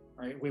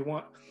 right?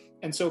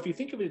 And so if you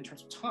think of it in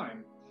terms of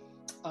time,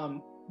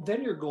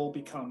 then your goal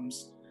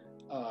becomes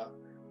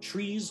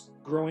trees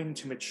growing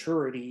to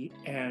maturity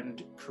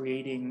and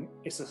creating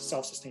a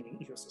self-sustaining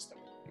ecosystem.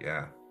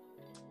 Yeah.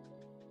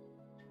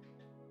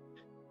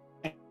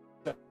 And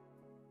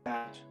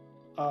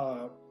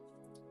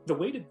the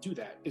way to do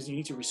that is you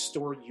need to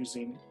restore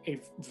using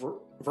a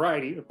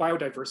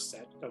biodiverse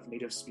set of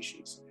native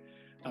species.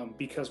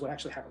 Because what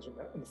actually happens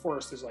in the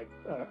forest is like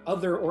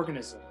other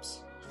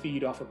organisms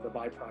feed off of the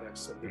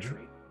byproducts of the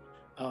tree.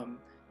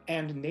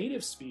 And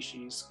native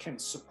species can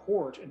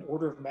support an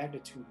order of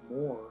magnitude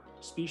more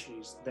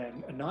species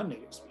than a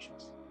non-native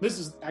species. This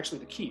is actually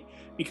the key,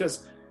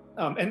 because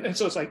and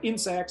so it's like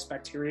insects,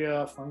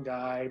 bacteria,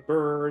 fungi,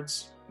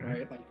 birds,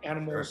 right? Like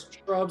animals,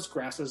 shrubs,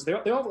 grasses. They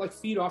all like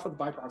feed off of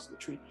the byproducts of the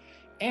tree.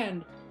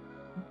 And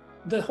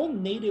the whole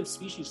native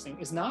species thing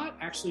is not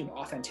actually an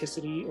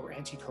authenticity or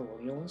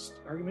anti-colonialist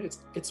argument.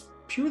 It's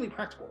purely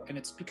practical, and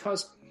it's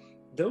because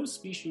those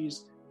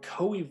species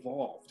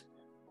co-evolved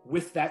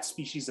with that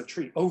species of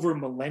tree over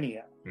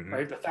millennia,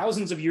 right? The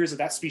thousands of years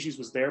that species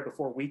was there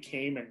before we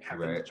came and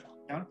happened to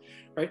chop down,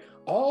 right?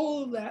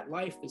 All of that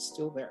life is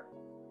still there.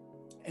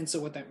 And so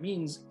what that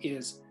means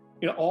is,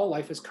 all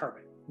life is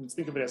carbon. Let's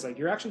think of it as like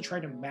you're actually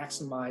trying to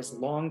maximize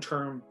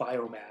long-term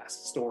biomass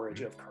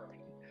storage of carbon.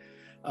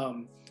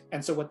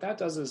 And so what that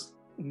does is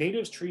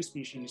native tree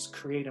species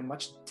create a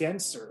much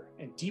denser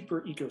and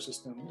deeper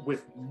ecosystem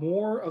with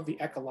more of the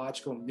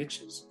ecological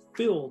niches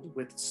filled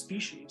with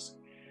species.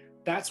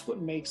 That's what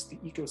makes the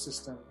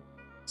ecosystem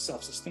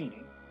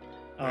self-sustaining.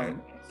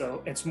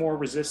 So it's more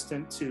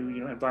resistant to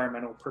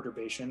environmental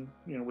perturbation,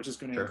 which is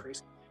going to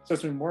increase. So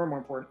it's been more and more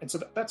important. And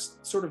so that's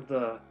sort of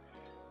the,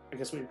 I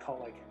guess what you call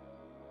like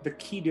the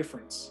key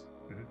difference,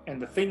 and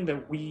the thing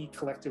that we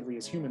collectively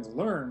as humans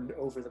learned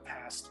over the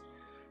past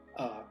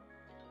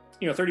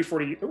 30,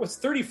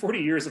 40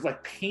 years of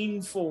like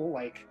painful,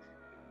 like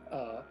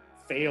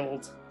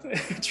failed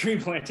tree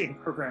planting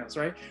programs,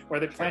 right? Where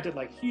they planted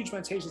like huge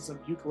plantations of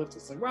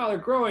eucalyptus, like, wow, they're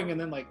growing. And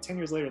then like 10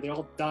 years later, they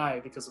all die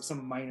because of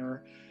some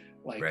minor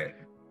like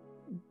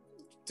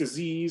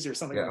disease or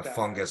something like that. A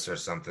fungus or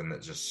something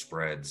that just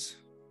spreads.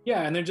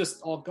 Yeah, and they're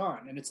just all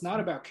gone. And it's not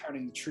about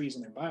counting the trees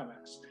and their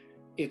biomass.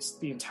 It's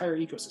the entire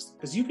ecosystem.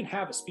 Because you can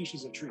have a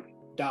species of tree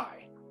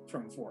die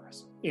from a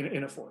forest,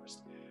 in a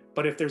forest.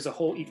 But if there's a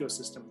whole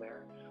ecosystem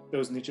there,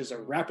 those niches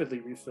are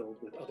rapidly refilled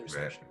with other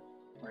species.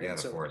 Right? Yeah,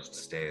 the forest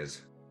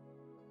stays.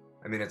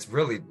 I mean, it's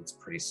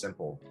pretty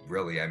simple,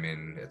 really. I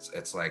mean,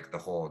 it's like the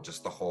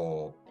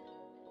whole,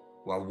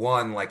 well,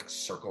 one, like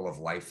circle of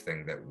life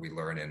thing that we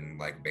learn in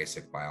like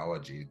basic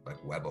biology,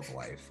 like web of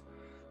life.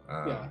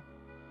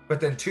 But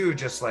then two,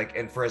 just like,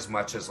 and for as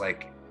much as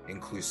like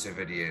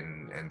inclusivity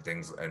and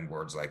things and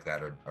words like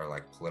that are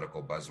like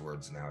political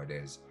buzzwords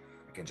nowadays,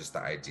 and just the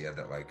idea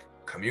that like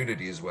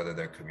communities, whether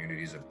they're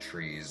communities of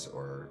trees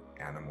or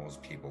animals,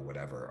 people,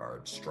 whatever,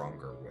 are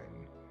stronger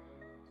when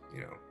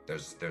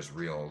there's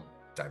real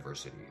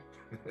diversity.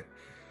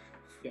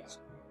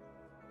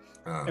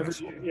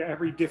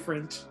 Every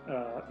different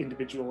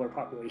individual or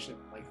population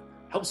like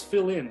helps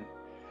fill in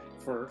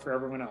for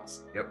everyone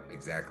else. Yep,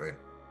 exactly.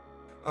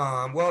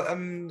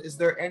 Is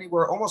there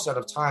we're almost out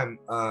of time,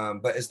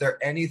 but is there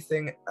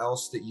anything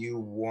else that you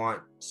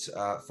want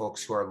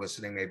folks who are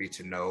listening maybe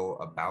to know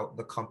about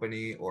the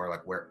company, or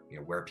like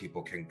where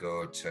people can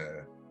go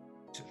to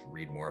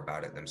read more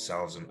about it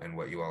themselves and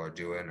what you all are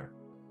doing?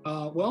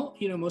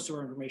 Most of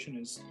our information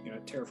is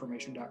at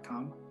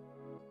terraformation.com.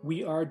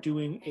 We are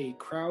doing a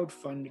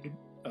crowdfunded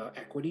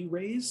equity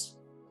raise.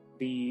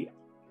 The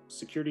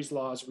securities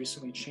laws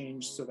recently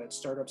changed so that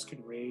startups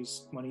can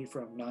raise money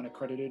from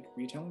non-accredited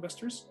retail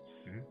investors.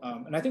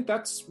 And I think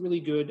that's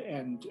really good.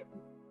 And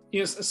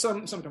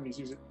some companies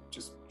use it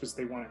just because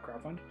they want to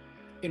crowdfund.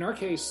 In our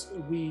case,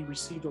 we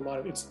received a lot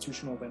of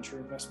institutional venture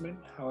investment.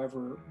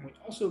 However, we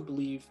also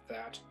believe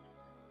that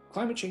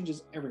climate change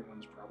is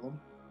everyone's problem.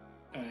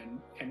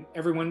 And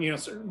everyone,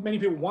 many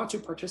people want to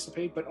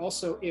participate, but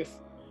also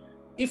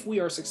if we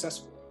are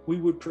successful, we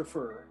would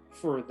prefer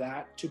for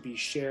that to be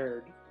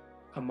shared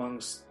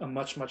amongst a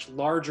much, much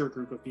larger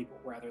group of people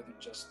rather than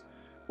just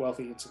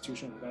wealthy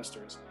institutional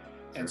investors.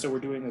 And so we're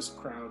doing this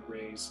crowd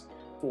raise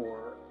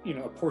for,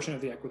 a portion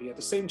of the equity at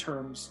the same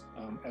terms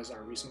as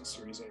our recent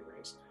Series A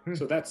raise.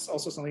 So that's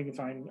also something you can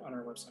find on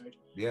our website.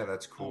 Yeah,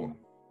 that's cool.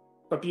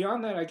 But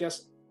beyond that, I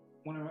guess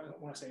what I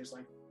want to say is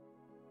like,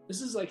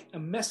 this is like a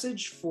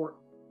message for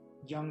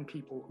young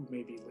people who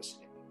may be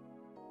listening,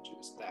 which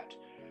is that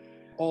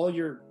all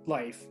your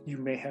life you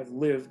may have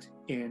lived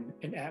in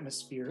an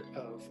atmosphere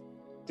of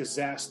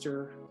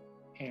disaster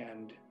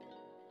and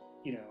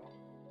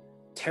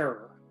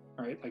terror,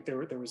 right? Like there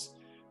was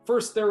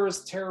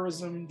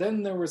terrorism,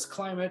 then there was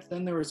climate,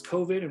 then there was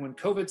COVID, and when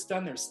COVID's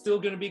done, there's still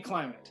going to be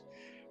climate,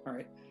 all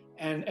right?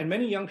 And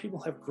many young people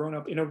have grown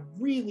up in a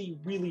really,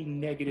 really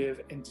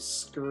negative and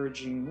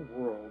discouraging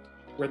world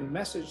where the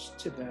message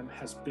to them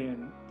has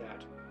been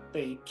that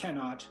they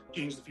cannot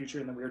change the future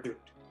and that we are doomed.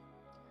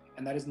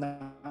 And that is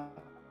not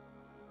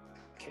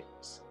the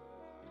case.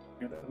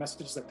 The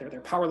message is that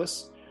they're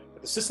powerless,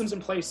 that the systems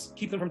in place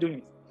keep them from doing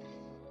anything.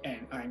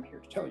 And I'm here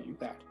to tell you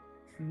that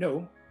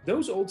no,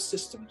 those old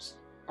systems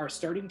are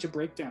starting to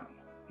break down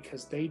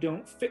because they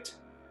don't fit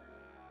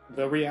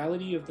the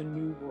reality of the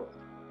new world.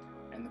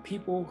 And the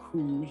people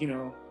who,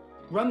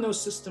 run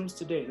those systems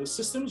today, those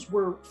systems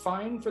were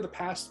fine for the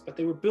past, but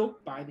they were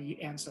built by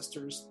the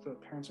ancestors, the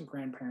parents and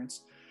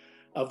grandparents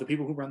of the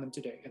people who run them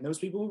today. And those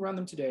people who run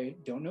them today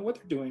don't know what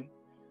they're doing,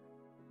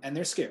 and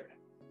they're scared.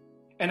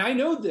 And I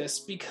know this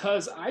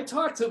because I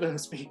talk to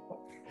those people.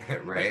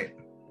 Right.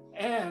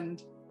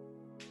 And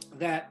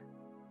that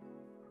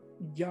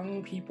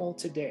young people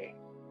today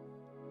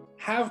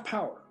have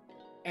power,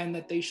 and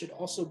that they should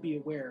also be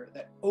aware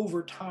that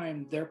over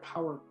time their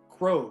power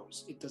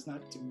grows. It does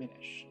not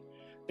diminish.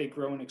 They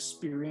grow in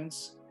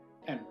experience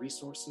and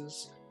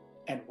resources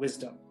and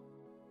wisdom.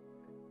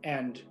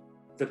 And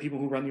the people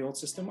who run the old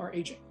system are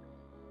aging.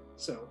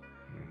 So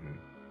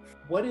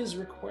what is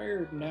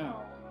required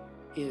now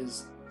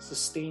is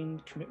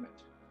sustained commitment.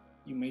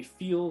 You may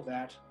feel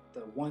that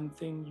the one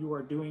thing you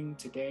are doing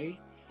today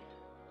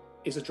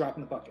is a drop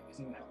in the bucket. It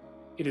isn't going to help.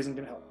 It isn't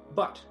going to help.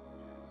 But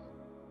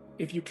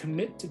if you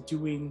commit to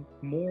doing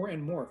more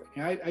and more of it,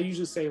 and I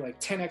usually say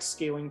like 10x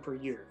scaling per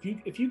year.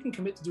 If you can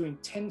commit to doing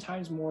 10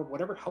 times more of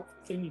whatever helpful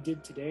thing you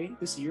did today,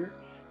 this year,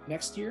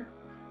 next year,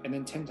 and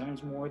then 10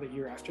 times more the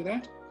year after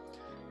that,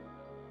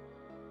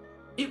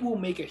 it will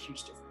make a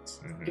huge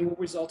difference. It will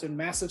result in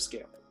massive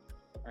scale,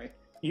 right?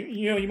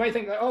 You might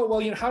think, oh,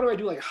 well, how do I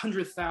do like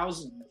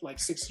 100,000 like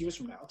 6 years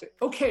from now?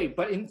 Okay,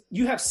 but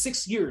you have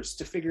 6 years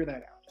to figure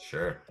that out.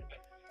 Sure.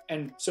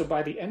 And so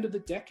by the end of the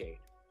decade,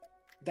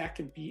 that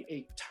can be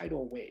a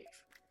tidal wave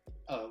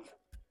of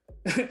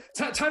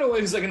tidal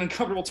wave is like an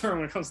uncomfortable term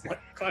when it comes to like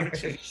climate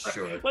change.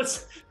 Sure.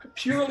 Let's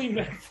purely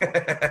metaphor.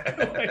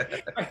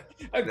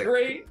 A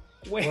great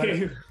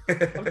wave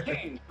of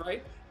change,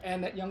 right?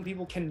 And that young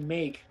people can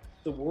make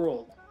the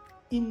world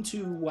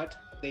into what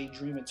they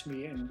dream it to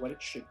be and what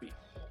it should be.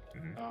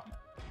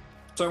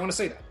 So I want to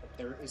say that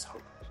there is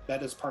hope.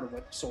 That is part of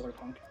what solar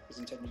punk is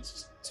intended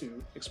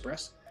to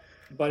express.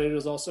 But it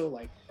is also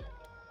like,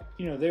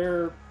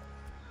 they're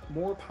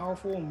more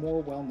powerful and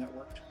more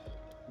well-networked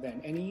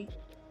than any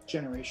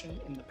generation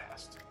in the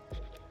past.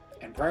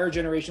 And prior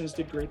generations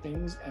did great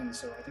things, and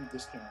so I think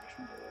this generation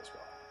will as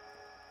well.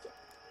 So.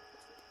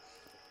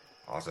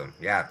 Awesome.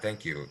 Yeah,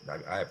 thank you.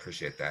 I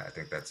appreciate that. I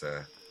think it's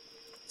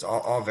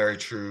all very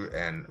true,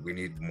 and we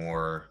need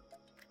more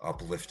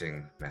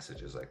uplifting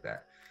messages like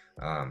that.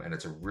 And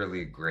it's a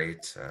really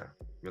great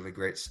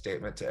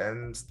statement to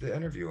end the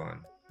interview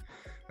on.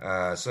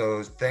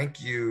 So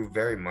thank you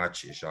very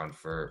much, Ishan,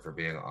 for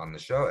being on the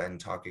show and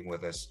talking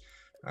with us.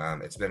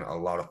 It's been a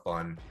lot of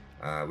fun.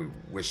 We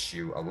wish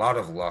you a lot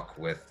of luck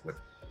with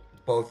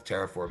both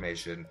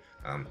Terraformation,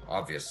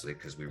 obviously,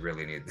 because we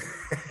really need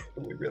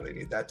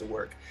that to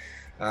work.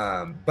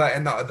 But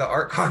and the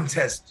art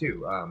contest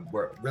too.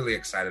 We're really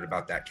excited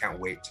about that. Can't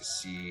wait to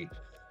see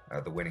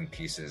the winning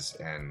pieces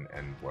and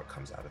what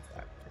comes out of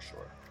that for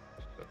sure.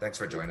 So thanks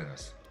for joining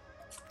us.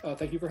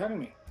 Thank you for having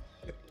me.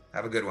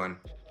 Have a good one.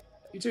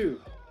 You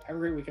too. Have a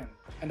great weekend.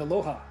 And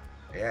aloha.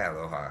 Yeah,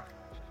 aloha.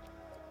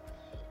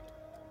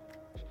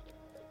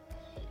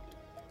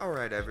 All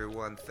right,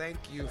 everyone.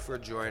 Thank you for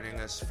joining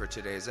us for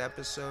today's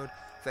episode.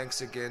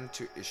 Thanks again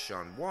to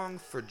Ishan Wong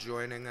for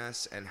joining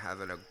us and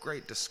having a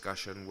great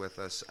discussion with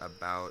us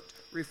about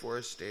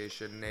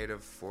reforestation,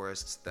 native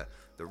forests, the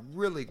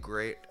really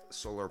great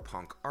solar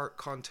punk art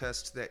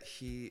contest that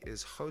he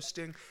is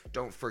hosting.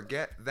 Don't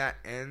forget that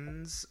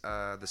ends,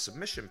 the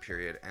submission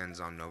period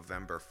ends on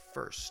November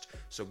 1st.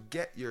 So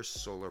get your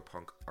solar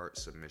punk art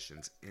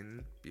submissions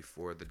in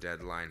before the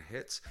deadline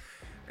hits.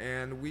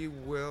 And we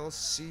will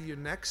see you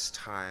next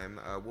time.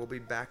 We'll be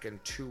back in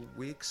 2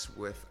 weeks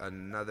with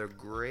another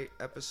great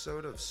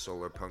episode of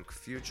Solar Punk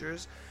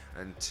Futures.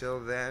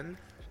 Until then,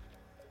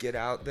 get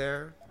out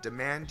there,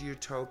 demand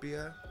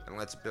utopia, and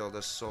let's build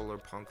a solar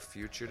punk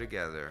future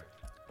together.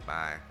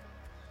 Bye.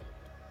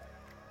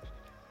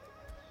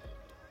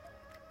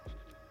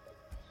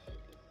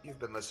 You've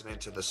been listening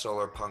to the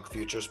Solar Punk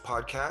Futures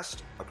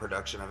podcast, a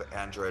production of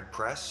Android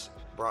Press,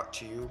 brought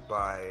to you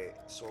by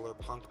Solar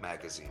Punk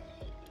Magazine.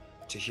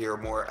 To hear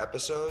more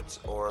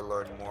episodes or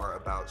learn more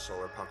about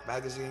Solar Punk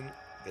Magazine,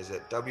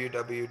 visit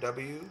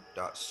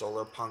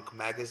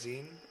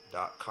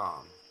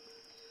www.solarpunkmagazine.com.